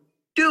don't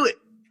do it.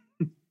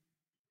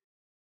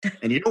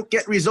 And you don't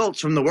get results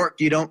from the work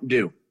you don't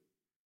do.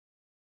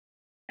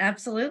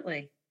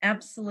 Absolutely.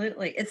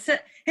 Absolutely. It's,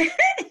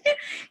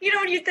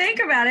 when you think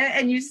about it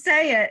and you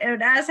say it,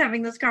 and as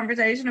having this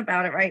conversation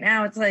about it right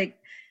now, it's like,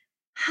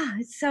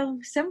 it's so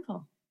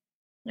simple.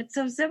 It's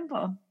so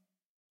simple,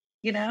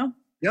 you know?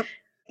 Yep.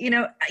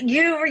 You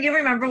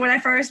remember when I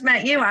first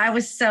met you, I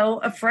was so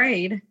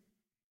afraid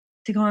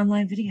to go on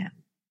live video.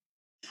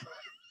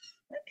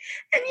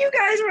 And you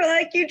guys were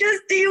like,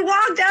 you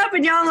walked up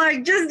and y'all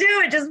like, just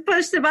do it. Just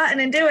push the button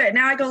and do it.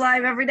 Now I go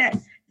live every day.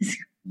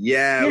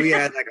 Yeah, we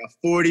had like a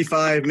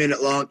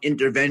 45-minute long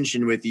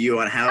intervention with you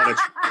on how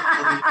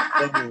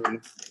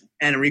to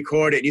and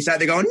record it. You sat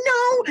there going,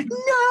 no.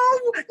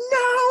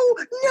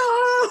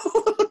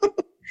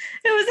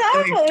 It was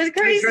awful. It was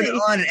crazy. You turned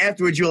it on, and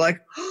afterwards you were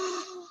like,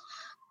 oh,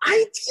 I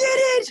did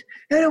it,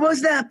 and it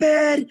was that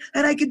bad,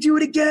 and I could do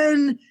it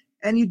again.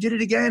 And you did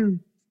it again.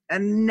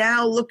 And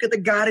now look at the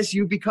goddess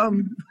you've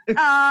become.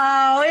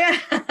 Oh, yeah.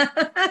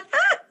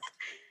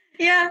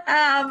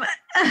 Yeah.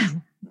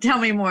 Tell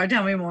me more.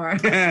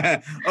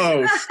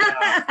 Oh,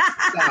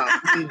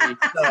 stop, please.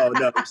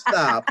 No,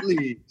 stop,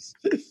 please.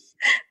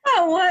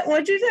 Oh,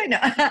 what'd you say? No.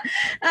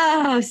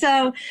 Oh,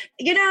 so,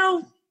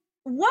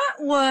 what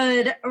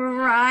would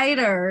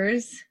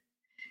Ryder's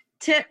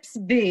tips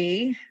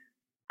be?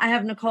 I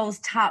have Nicole's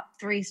top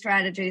 3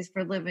 strategies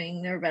for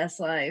living their best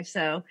life.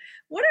 So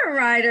what are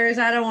Ryder's?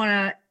 I don't want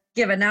to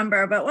give a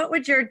number, but what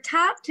would your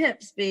top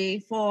tips be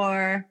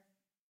for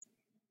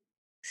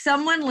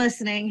someone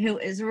listening who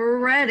is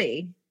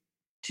ready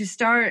to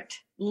start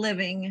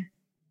living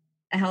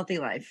a healthy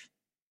life?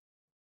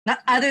 Not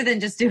other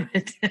than just do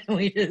it.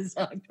 We just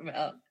talked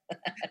about.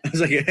 I was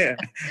like, yeah,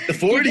 the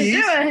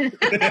 40s.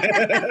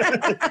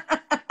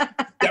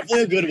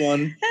 Definitely a good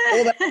one.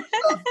 All that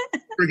stuff,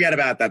 forget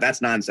about that.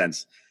 That's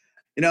nonsense.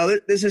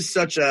 This is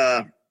such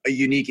a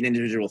unique and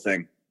individual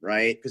thing,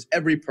 right? Because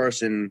every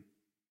person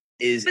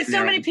is. But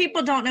so many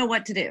people don't know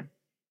what to do.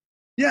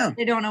 Yeah.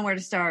 They don't know where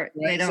to start.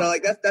 Right? They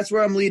don't. So that's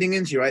where I'm leading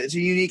into, right? It's a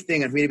unique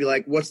thing. And for me to be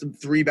like, what's the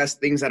 3 best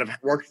things that have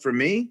worked for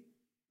me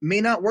may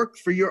not work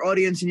for your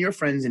audience and your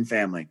friends and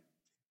family,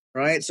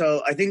 right?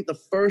 So I think the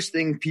first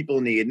thing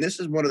people need, and this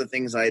is one of the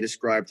things I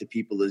describe to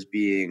people as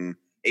being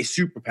a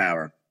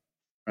superpower,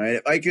 right?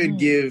 If I could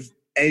give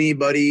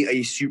anybody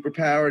a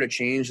superpower to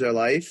change their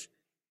life,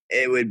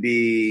 it would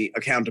be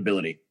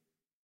accountability.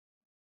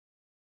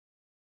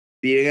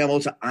 Being able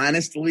to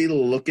honestly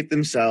look at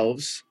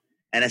themselves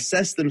and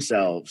assess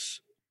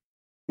themselves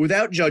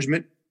without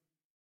judgment,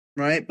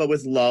 right? But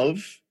with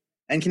love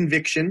and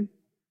conviction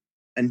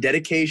and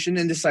dedication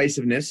and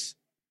decisiveness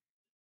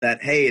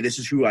that, hey, this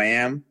is who I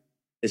am.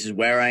 This is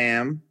where I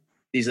am.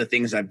 These are the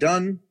things I've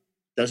done.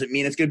 Doesn't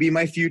mean it's going to be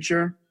my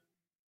future.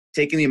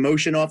 Taking the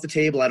emotion off the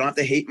table. I don't have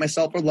to hate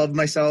myself or love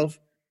myself.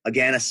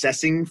 Again,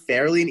 assessing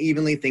fairly and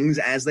evenly things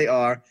as they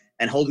are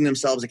and holding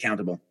themselves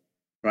accountable,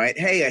 right?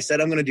 Hey, I said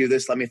I'm going to do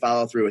this. Let me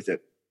follow through with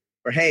it.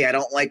 Or, hey, I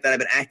don't like that I've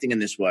been acting in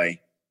this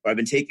way, or I've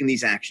been taking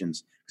these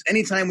actions. Because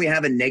anytime we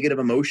have a negative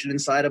emotion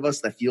inside of us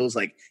that feels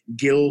like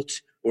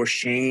guilt or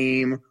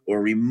shame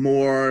or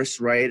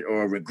remorse, right,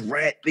 or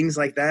regret, things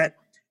like that,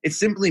 it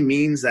simply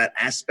means that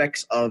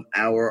aspects of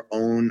our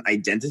own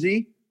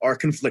identity are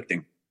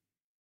conflicting.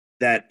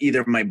 That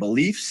either my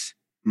beliefs,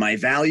 my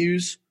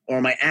values,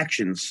 or my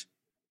actions,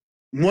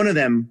 one of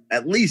them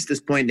at least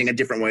is pointing a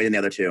different way than the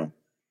other two.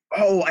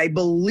 Oh, I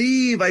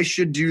believe I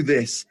should do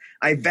this.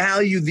 I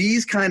value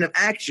these kind of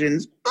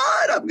actions,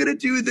 but I'm going to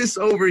do this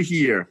over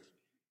here.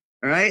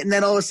 All right. And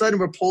then all of a sudden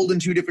we're pulled in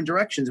 2 different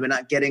directions. We're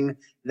not getting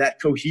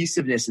that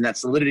cohesiveness and that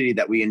solidity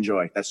that we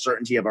enjoy, that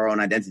certainty of our own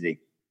identity.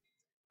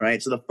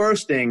 Right. So the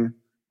first thing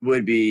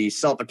would be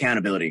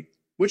self-accountability,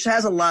 which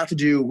has a lot to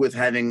do with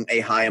having a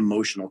high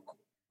emotional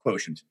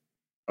quotient,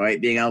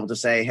 right? Being able to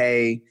say,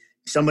 hey,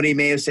 somebody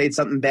may have said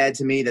something bad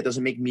to me that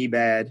doesn't make me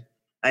bad.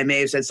 I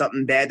may have said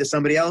something bad to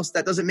somebody else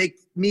that doesn't make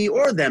me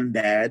or them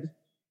bad,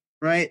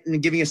 right?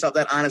 And giving yourself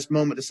that honest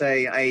moment to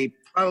say, I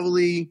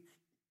probably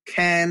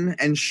can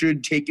and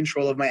should take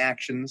control of my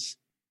actions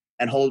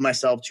and hold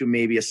myself to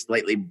maybe a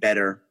slightly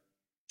better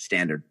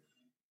standard.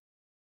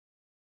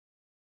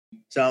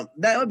 So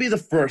that would be the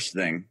first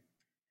thing.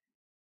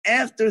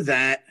 After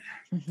that,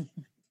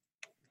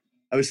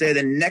 I would say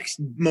the next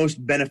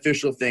most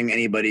beneficial thing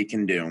anybody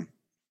can do,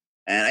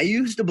 and I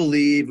used to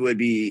believe would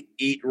be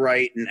eat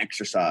right and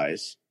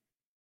exercise,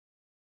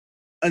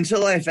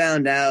 until I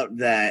found out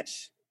that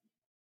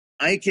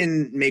I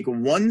can make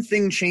one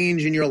thing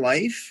change in your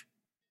life,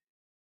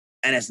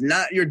 and it's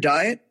not your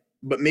diet,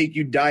 but make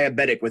you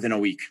diabetic within a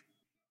week.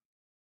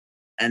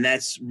 And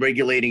that's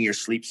regulating your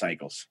sleep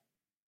cycles.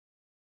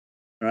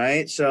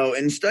 Right? So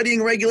in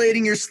studying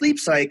regulating your sleep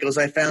cycles,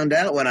 I found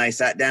out when I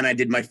sat down, I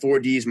did my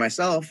 4Ds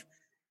myself,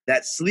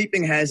 that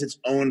sleeping has its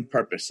own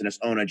purpose and its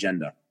own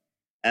agenda.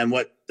 And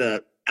what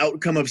the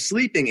outcome of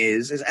sleeping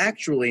is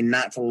actually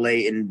not to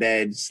lay in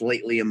bed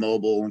slightly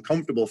immobile and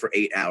comfortable for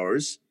 8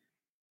 hours.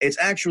 It's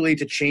actually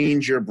to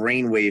change your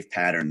brainwave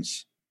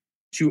patterns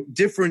to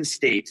different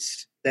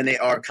states than they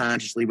are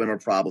consciously when we're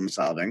problem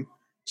solving,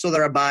 so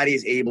that our body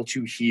is able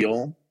to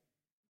heal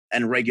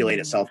and regulate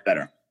itself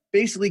better.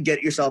 Basically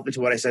get yourself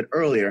into what I said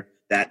earlier,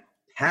 that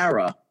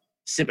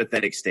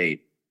parasympathetic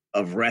state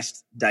of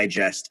rest,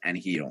 digest, and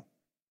heal.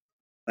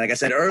 Like I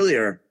said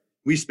earlier,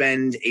 we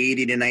spend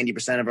 80 to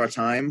 90% of our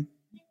time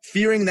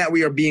fearing that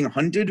we are being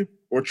hunted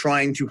or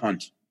trying to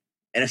hunt,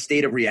 in a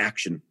state of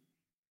reaction.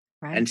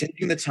 Right. And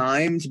taking the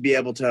time to be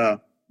able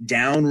to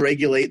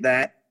down-regulate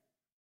that,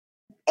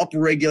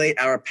 up-regulate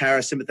our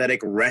parasympathetic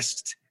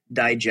rest,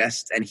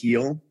 digest, and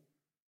heal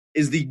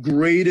is the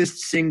greatest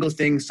single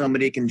thing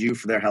somebody can do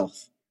for their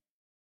health.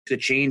 It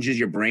changes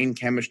your brain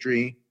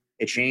chemistry.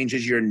 It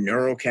changes your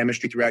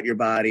neurochemistry throughout your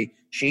body,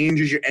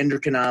 changes your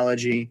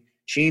endocrinology,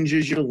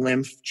 changes your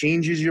lymph,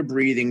 changes your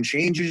breathing,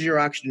 changes your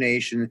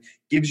oxygenation,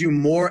 gives you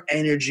more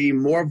energy,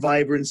 more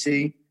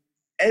vibrancy.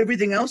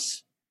 Everything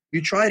else,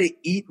 you try to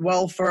eat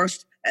well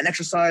first and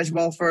exercise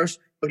well first,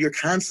 but you're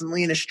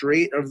constantly in a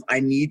state of I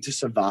need to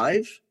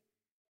survive,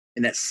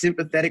 in that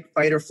sympathetic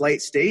fight or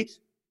flight state,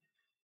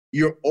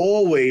 you're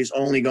always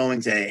only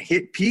going to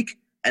hit peak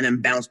and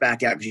then bounce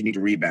back out because you need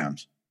to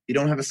rebound. You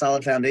don't have a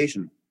solid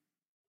foundation.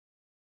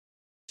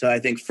 So I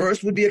think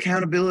first would be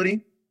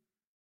accountability.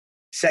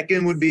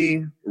 Second would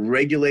be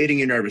regulating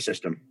your nervous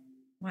system.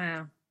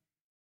 Wow.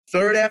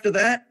 Third after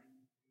that,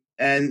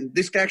 and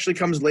this actually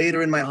comes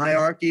later in my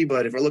hierarchy,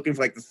 but if we're looking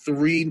for like the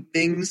 3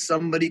 things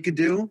somebody could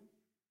do,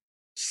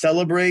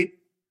 celebrate,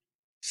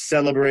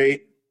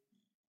 celebrate,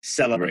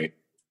 celebrate.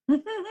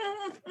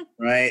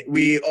 Right?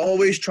 We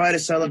always try to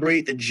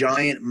celebrate the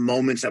giant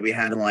moments that we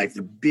had in life,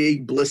 the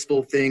big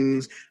blissful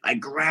things. I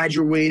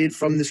graduated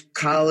from this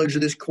college or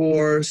this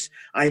course.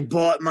 I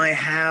bought my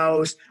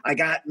house. I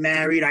got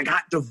married. I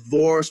got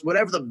divorced,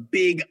 whatever the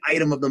big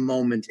item of the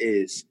moment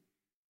is.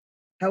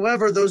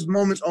 However, those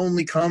moments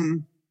only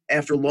come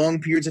after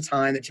long periods of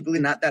time. They're typically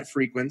not that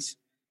frequent.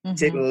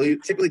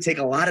 Typically take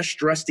a lot of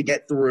stress to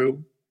get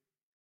through.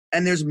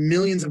 And there's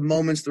millions of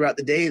moments throughout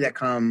the day that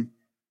come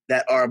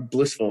that are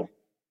blissful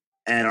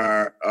and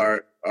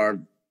are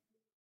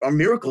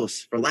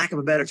miracles, for lack of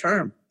a better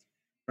term,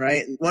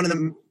 right? One of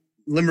the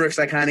limericks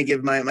I kind of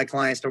give my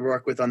clients to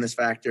work with on this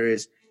factor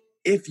is,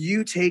 if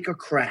you take a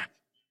crap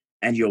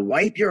and you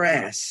wipe your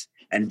ass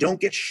and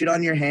don't get shit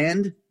on your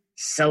hand,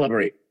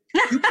 celebrate.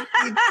 You can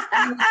see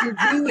what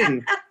you're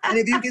doing. And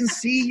if you can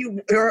see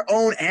your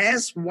own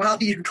ass while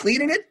you're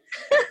cleaning it,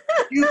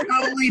 you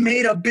probably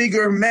made a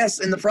bigger mess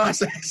in the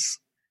process.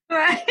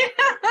 Right.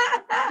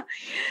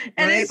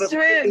 And right? It's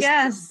true,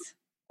 yes.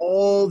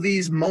 All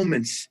these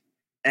moments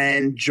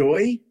and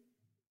joy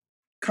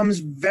comes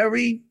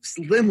very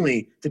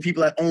slimly to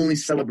people that only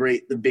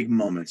celebrate the big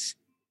moments,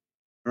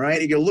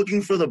 right? If you're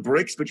looking for the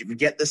bricks, but you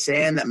forget the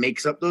sand that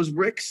makes up those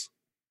bricks,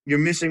 you're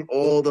missing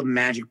all the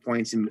magic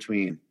points in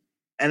between.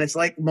 And it's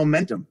like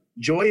momentum.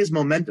 Joy is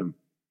momentum,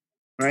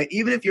 right?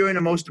 Even if you're in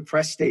a most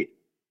depressed state.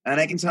 And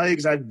I can tell you,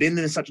 because I've been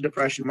in such a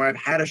depression where I've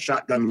had a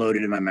shotgun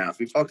loaded in my mouth.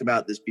 We've talked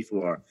about this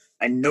before.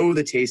 I know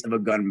the taste of a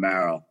gun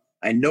barrel.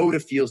 I know what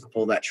it feels to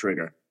pull that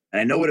trigger. And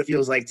I know what it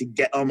feels like to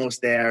get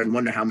almost there and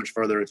wonder how much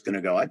further it's going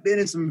to go. I've been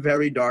in some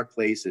very dark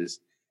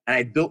places, and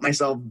I built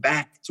myself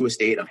back to a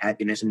state of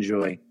happiness and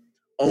joy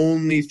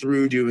only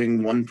through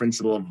doing one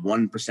principle of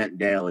 1%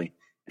 daily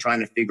and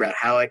trying to figure out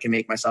how I can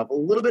make myself a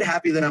little bit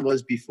happier than I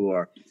was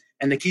before.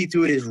 And the key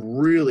to it is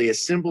really,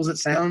 as simple as it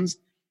sounds,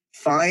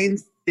 find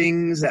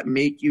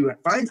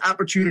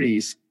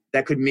opportunities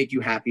that could make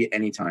you happy at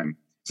any time.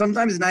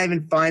 Sometimes it's not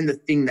even find the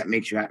thing that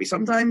makes you happy.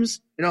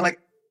 Sometimes, like,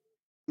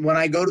 when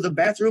I go to the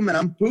bathroom and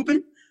I'm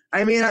pooping,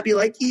 I may not be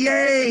like,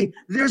 yay,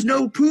 there's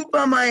no poop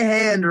on my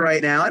hand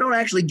right now. I don't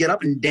actually get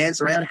up and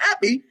dance around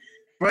happy,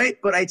 right?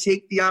 But I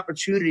take the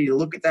opportunity to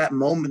look at that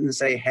moment and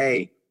say,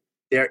 hey,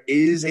 there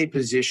is a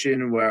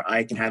position where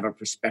I can have a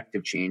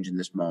perspective change in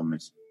this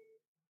moment,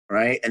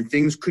 right? And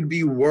things could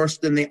be worse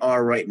than they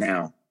are right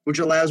now, which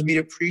allows me to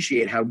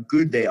appreciate how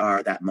good they are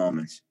at that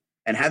moment.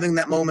 And having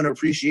that moment of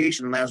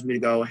appreciation allows me to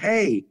go,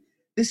 hey,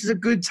 this is a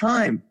good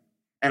time,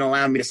 and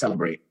allow me to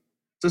celebrate.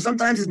 So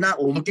sometimes it's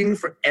not looking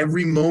for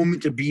every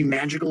moment to be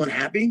magical and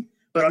happy,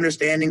 but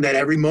understanding that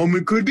every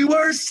moment could be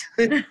worse.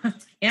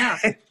 Yeah.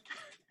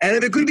 And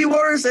if it could be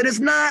worse and it's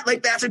not,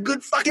 like, that's a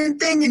good fucking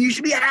thing, and you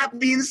should be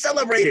happy and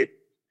celebrate it.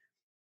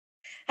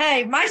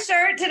 Hey, my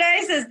shirt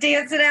today says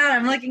Dance It Out.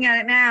 I'm looking at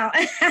it now.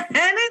 And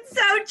it's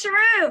so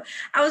true.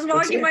 I was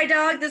walking my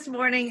dog this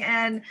morning,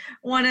 and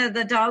one of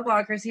the dog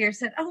walkers here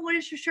said, oh, what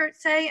does your shirt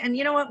say? And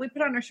you know what? We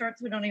put on our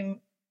shirts. I don't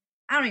even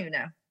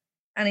know.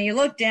 And you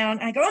look down,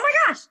 and I go, oh my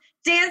gosh,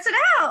 Dance It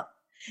Out.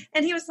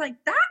 And he was like,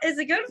 that is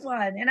a good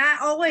one. And I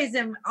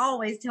am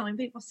always telling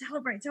people,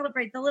 celebrate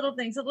the little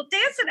things. So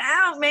dance it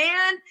out,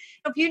 man.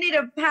 If you need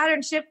a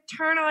pattern shift,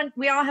 turn on.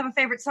 We all have a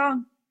favorite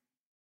song.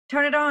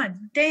 Turn it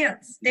on.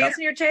 Dance in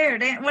your chair,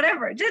 dance,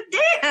 whatever. Just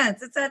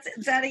dance.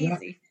 It's that easy.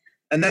 Yeah.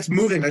 And that's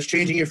moving. That's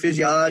changing your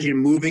physiology and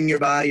moving your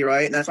body,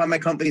 right? And that's why my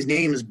company's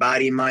name is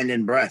Body, Mind,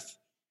 and Breath,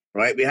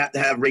 right? We have to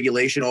have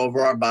regulation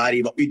over our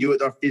body, what we do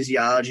with our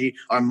physiology,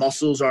 our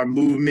muscles, our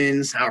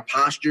movements, our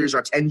postures,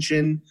 our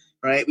tension,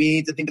 right? We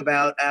need to think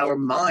about our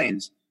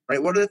minds,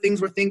 right? What are the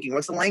things we're thinking?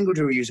 What's the language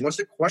we're using? What's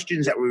the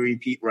questions that we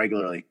repeat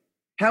regularly?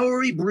 How are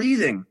we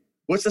breathing?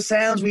 What's the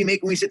sounds we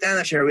make when we sit down in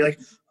the chair? We're like,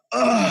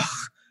 ugh,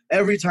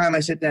 every time I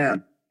sit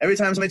down. Every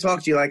time somebody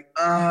talks to you, like,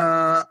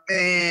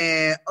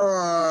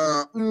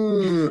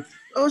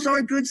 those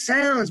aren't good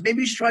sounds.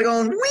 Maybe you should try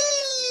going,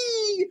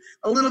 wee,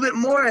 a little bit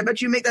more. I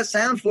bet you make that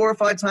sound 4 or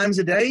 5 times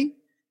a day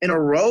in a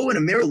row in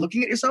a mirror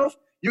looking at yourself.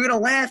 You're going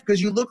to laugh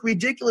because you look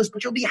ridiculous,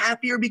 but you'll be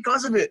happier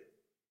because of it.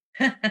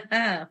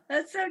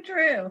 That's so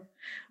true.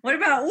 What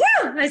about, woo?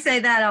 I say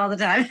that all the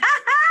time.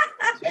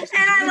 And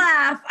I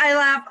laugh. I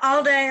laugh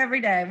all day,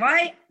 every day.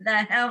 Why the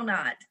hell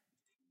not?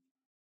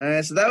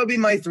 So that would be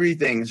my 3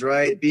 things,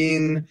 right?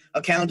 Being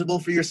accountable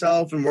for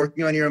yourself and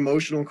working on your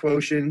emotional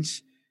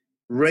quotients,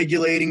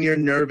 regulating your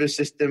nervous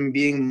system,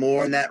 being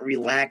more in that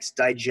relaxed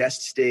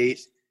digest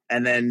state.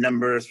 And then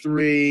number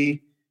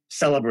 3,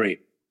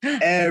 celebrate.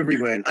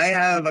 Everyone. I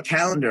have a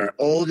calendar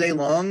all day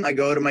long. I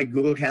go to my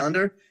Google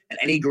Calendar, and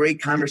any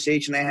great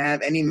conversation I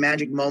have, any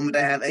magic moment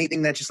I have,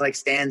 anything that just like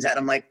stands out,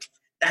 I'm like,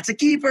 that's a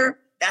keeper.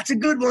 That's a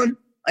good one.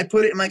 I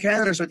put it in my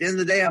calendar. So at the end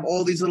of the day, I have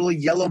all these little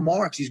yellow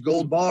marks, these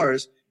gold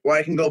bars, where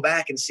I can go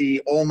back and see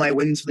all my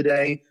wins for the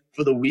day,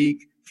 for the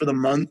week, for the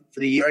month, for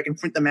the year. I can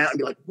print them out and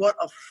be like, what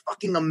a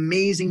fucking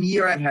amazing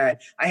year I've had.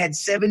 I had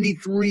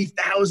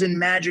 73,000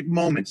 magic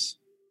moments.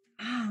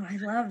 Oh, I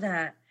love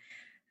that.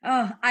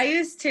 Oh, I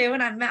used to,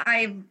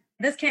 and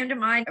this came to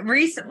mind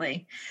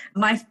recently.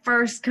 My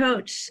first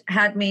coach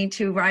had me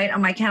to write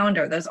on my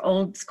calendar, those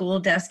old school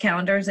desk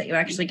calendars that you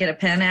actually get a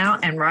pen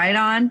out and write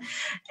on.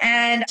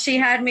 And she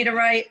had me to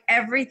write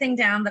everything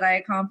down that I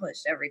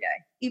accomplished every day,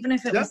 even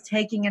if it was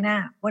taking a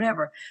nap,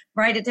 whatever.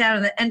 Write it down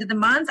at the end of the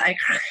month. I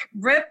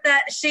ripped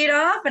that sheet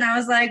off and I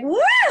was like,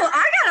 woo,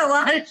 I got a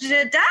lot of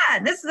shit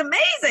done. This is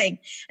amazing.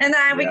 And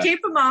then I would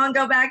keep them all and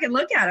go back and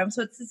look at them.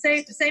 So it's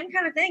the same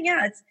kind of thing.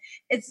 Yeah,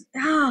 it's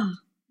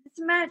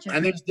magic.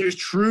 And there's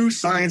true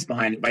science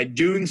behind it. By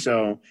doing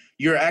so,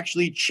 you're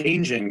actually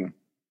changing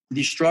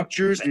the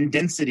structures and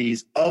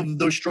densities of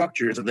those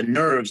structures of the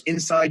nerves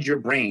inside your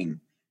brain.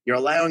 You're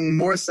allowing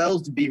more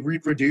cells to be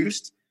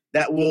reproduced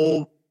that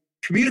will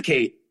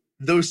communicate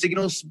those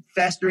signals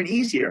faster and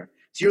easier.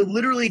 So you're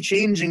literally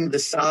changing the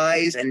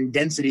size and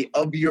density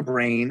of your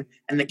brain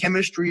and the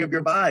chemistry of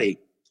your body.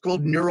 It's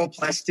called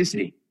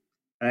neuroplasticity.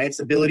 Right? It's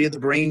the ability of the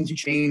brain to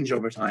change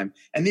over time.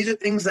 And these are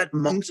things that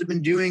monks have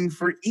been doing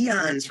for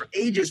eons, for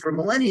ages, for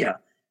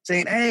millennia,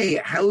 saying, hey,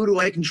 how do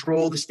I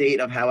control the state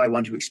of how I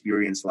want to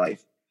experience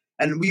life?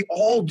 And we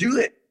all do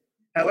it.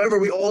 However,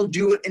 we all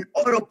do it in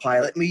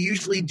autopilot, and we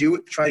usually do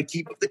it to try to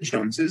keep up the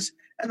Joneses,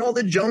 and all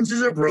the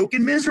Joneses are broke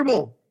and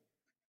miserable.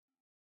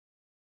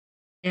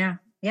 Yeah.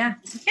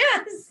 Yes.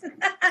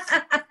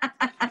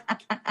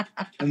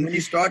 And when you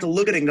start to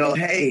look at it and go,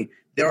 hey,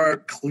 there are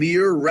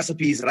clear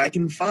recipes that I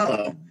can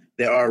follow.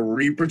 There are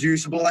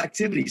reproducible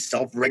activities,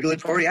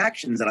 self-regulatory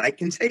actions that I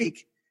can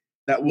take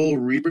that will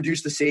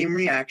reproduce the same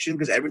reaction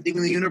because everything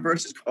in the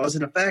universe is cause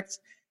and effect.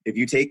 If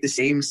you take the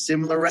same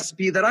similar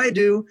recipe that I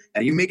do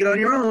and you make it on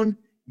your own,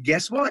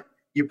 guess what?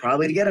 You're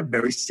probably going to get a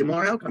very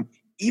similar outcome.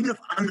 Even if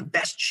I'm the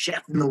best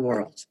chef in the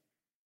world,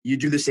 you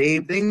do the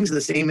same things,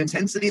 the same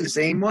intensity, the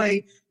same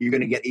way, you're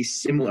going to get a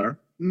similar,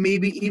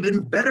 maybe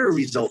even better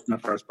result in the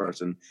first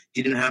person.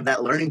 You didn't have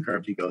that learning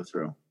curve to go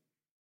through.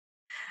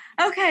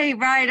 Okay,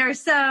 Ryder.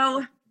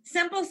 So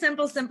simple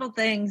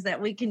things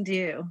that we can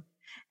do.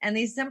 And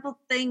these simple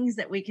things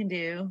that we can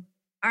do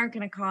aren't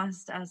going to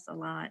cost us a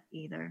lot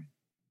either.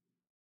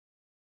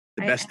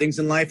 The best things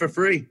in life are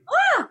free.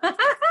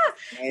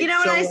 You know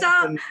what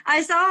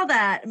I saw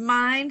that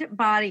mind,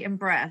 body, and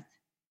breath.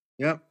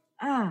 Yep.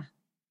 That's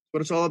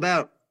what it's all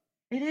about.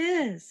 It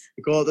is.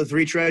 We call it the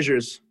 3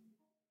 treasures.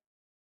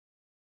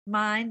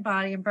 Mind,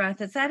 body, and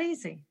breath. It's that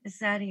easy.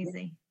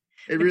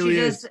 It really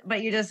is.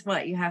 But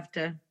you have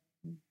to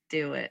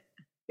do it.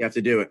 You have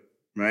to do it,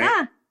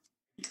 right?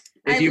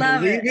 If you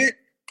believe it,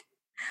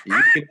 you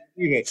can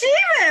achieve it. Achieve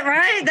it,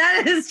 right?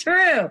 That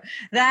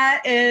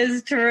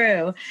is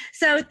true.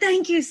 So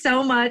thank you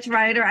so much,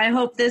 Ryder. I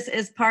hope this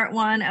is part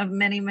 1 of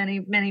many, many,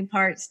 many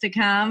parts to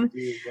come.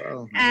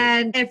 Well,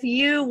 and if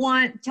you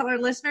want, tell our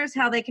listeners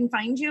how they can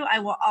find you. I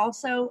will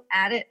also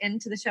add it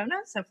into the show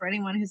notes. So for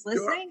anyone who's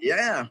listening. Sure.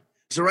 Yeah.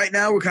 So right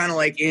now we're kind of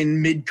like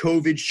in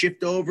mid-COVID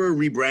shift over,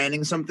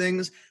 rebranding some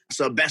things.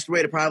 So best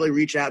way to probably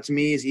reach out to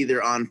me is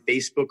either on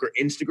Facebook or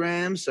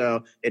Instagram.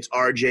 So it's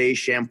RJ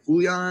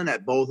Champoulian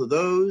at both of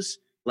those.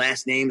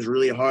 Last name's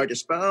really hard to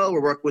spell.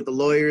 We're working with the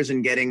lawyers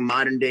and getting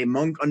modern day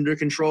monk under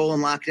control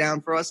and locked down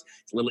for us.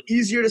 It's a little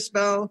easier to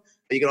spell.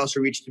 But you can also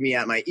reach to me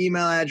at my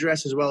email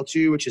address as well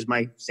too, which is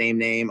my same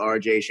name,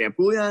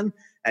 rjchampoulian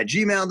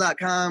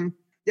 @gmail.com.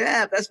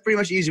 Yeah, that's pretty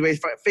much the easy way.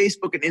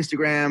 Facebook and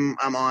Instagram,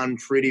 I'm on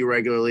pretty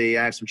regularly.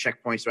 I have some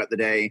checkpoints throughout the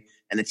day,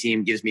 and the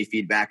team gives me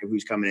feedback of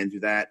who's coming in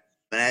through that.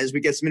 And as we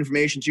get some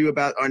information, too,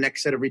 about our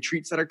next set of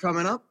retreats that are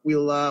coming up,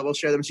 we'll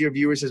share them to your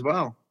viewers as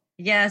well.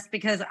 Yes,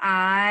 because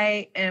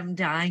I am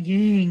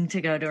dying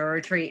to go to a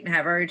retreat and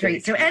have a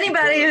retreat. So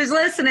anybody who's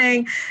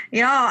listening,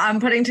 y'all, I'm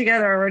putting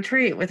together a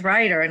retreat with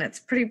Ryder, and it's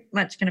pretty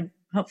much going to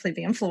hopefully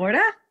be in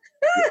Florida.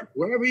 Yeah,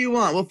 wherever you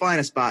want, we'll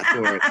find a spot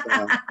for it.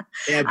 So,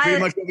 yeah,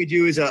 pretty much what we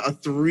do is a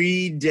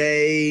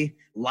 3-day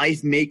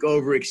life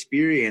makeover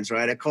experience,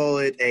 right? I call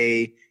it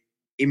a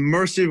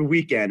immersive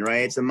weekend,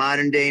 right? It's a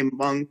modern day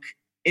monk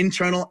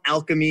Internal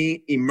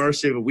Alchemy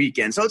Immersive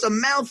Weekend. So it's a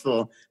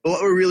mouthful, but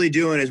what we're really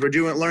doing is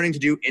learning to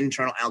do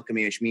internal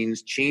alchemy, which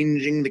means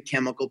changing the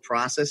chemical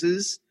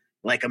processes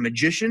like a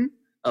magician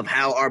of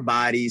how our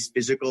body's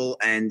physical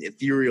and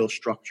ethereal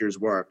structures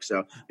work.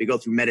 So we go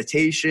through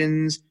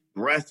meditations,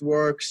 breath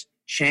works,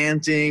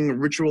 chanting,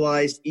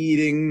 ritualized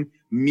eating,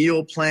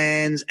 meal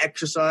plans,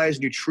 exercise,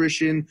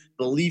 nutrition,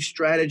 belief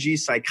strategy,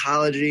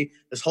 psychology,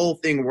 this whole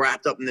thing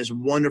wrapped up in this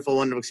wonderful,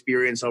 wonderful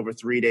experience over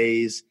 3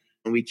 days.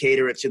 And we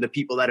cater it to the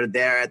people that are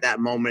there at that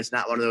moment. It's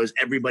not one of those,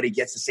 everybody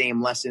gets the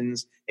same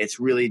lessons. It's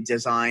really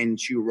designed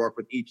to work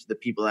with each of the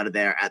people that are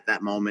there at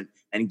that moment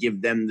and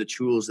give them the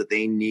tools that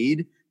they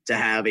need to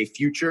have a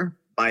future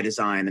by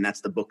design. And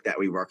that's the book that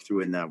we work through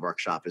in the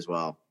workshop as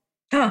well.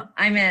 Oh,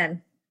 I'm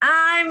in.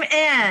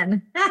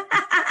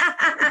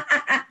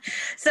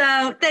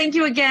 So thank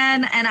you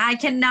again. And I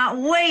cannot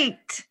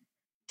wait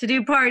to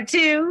do part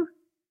 2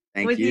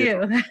 with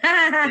you. Thank you.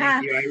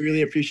 I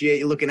really appreciate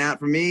you looking out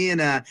for me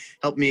and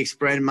help me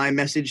spread my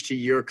message to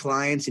your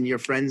clients and your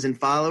friends and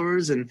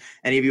followers. And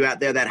any of you out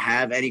there that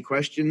have any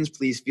questions,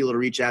 please feel to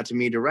reach out to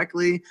me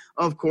directly.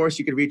 Of course,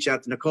 you could reach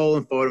out to Nicole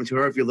and forward them to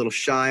her if you're a little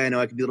shy. I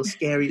know I can be a little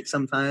scary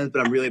sometimes,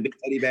 but I'm really a big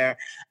teddy bear.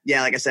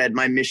 Yeah, like I said,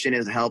 my mission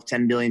is to help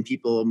 10 billion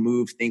people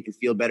move, think, and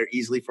feel better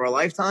easily for a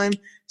lifetime.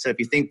 So if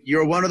you think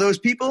you're one of those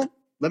people,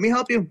 let me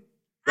help you.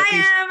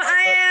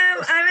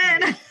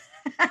 I'm in.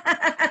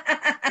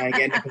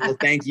 Again, Nicole,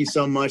 thank you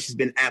so much. It's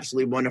been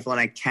absolutely wonderful,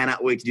 and I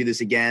cannot wait to do this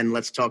again.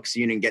 Let's talk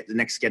soon and get the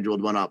next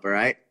scheduled one up, all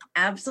right?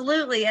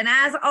 Absolutely. And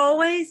as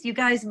always, you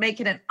guys make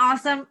it an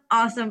awesome,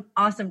 awesome,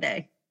 awesome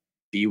day.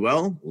 Be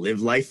well,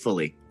 live life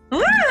fully.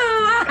 Woo!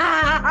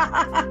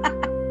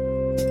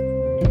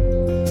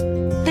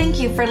 Thank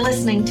you for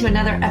listening to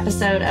another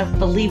episode of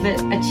Believe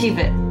It, Achieve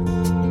It.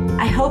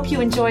 I hope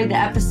you enjoyed the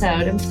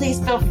episode, and please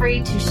feel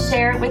free to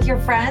share it with your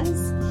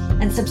friends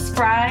and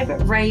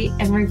subscribe, rate,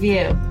 and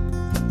review.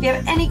 If you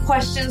have any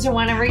questions or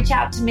want to reach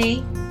out to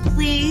me,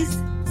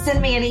 please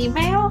send me an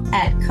email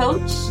at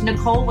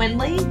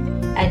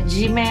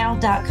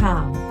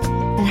coachnicolewindley@gmail.com.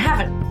 And have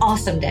an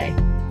awesome day.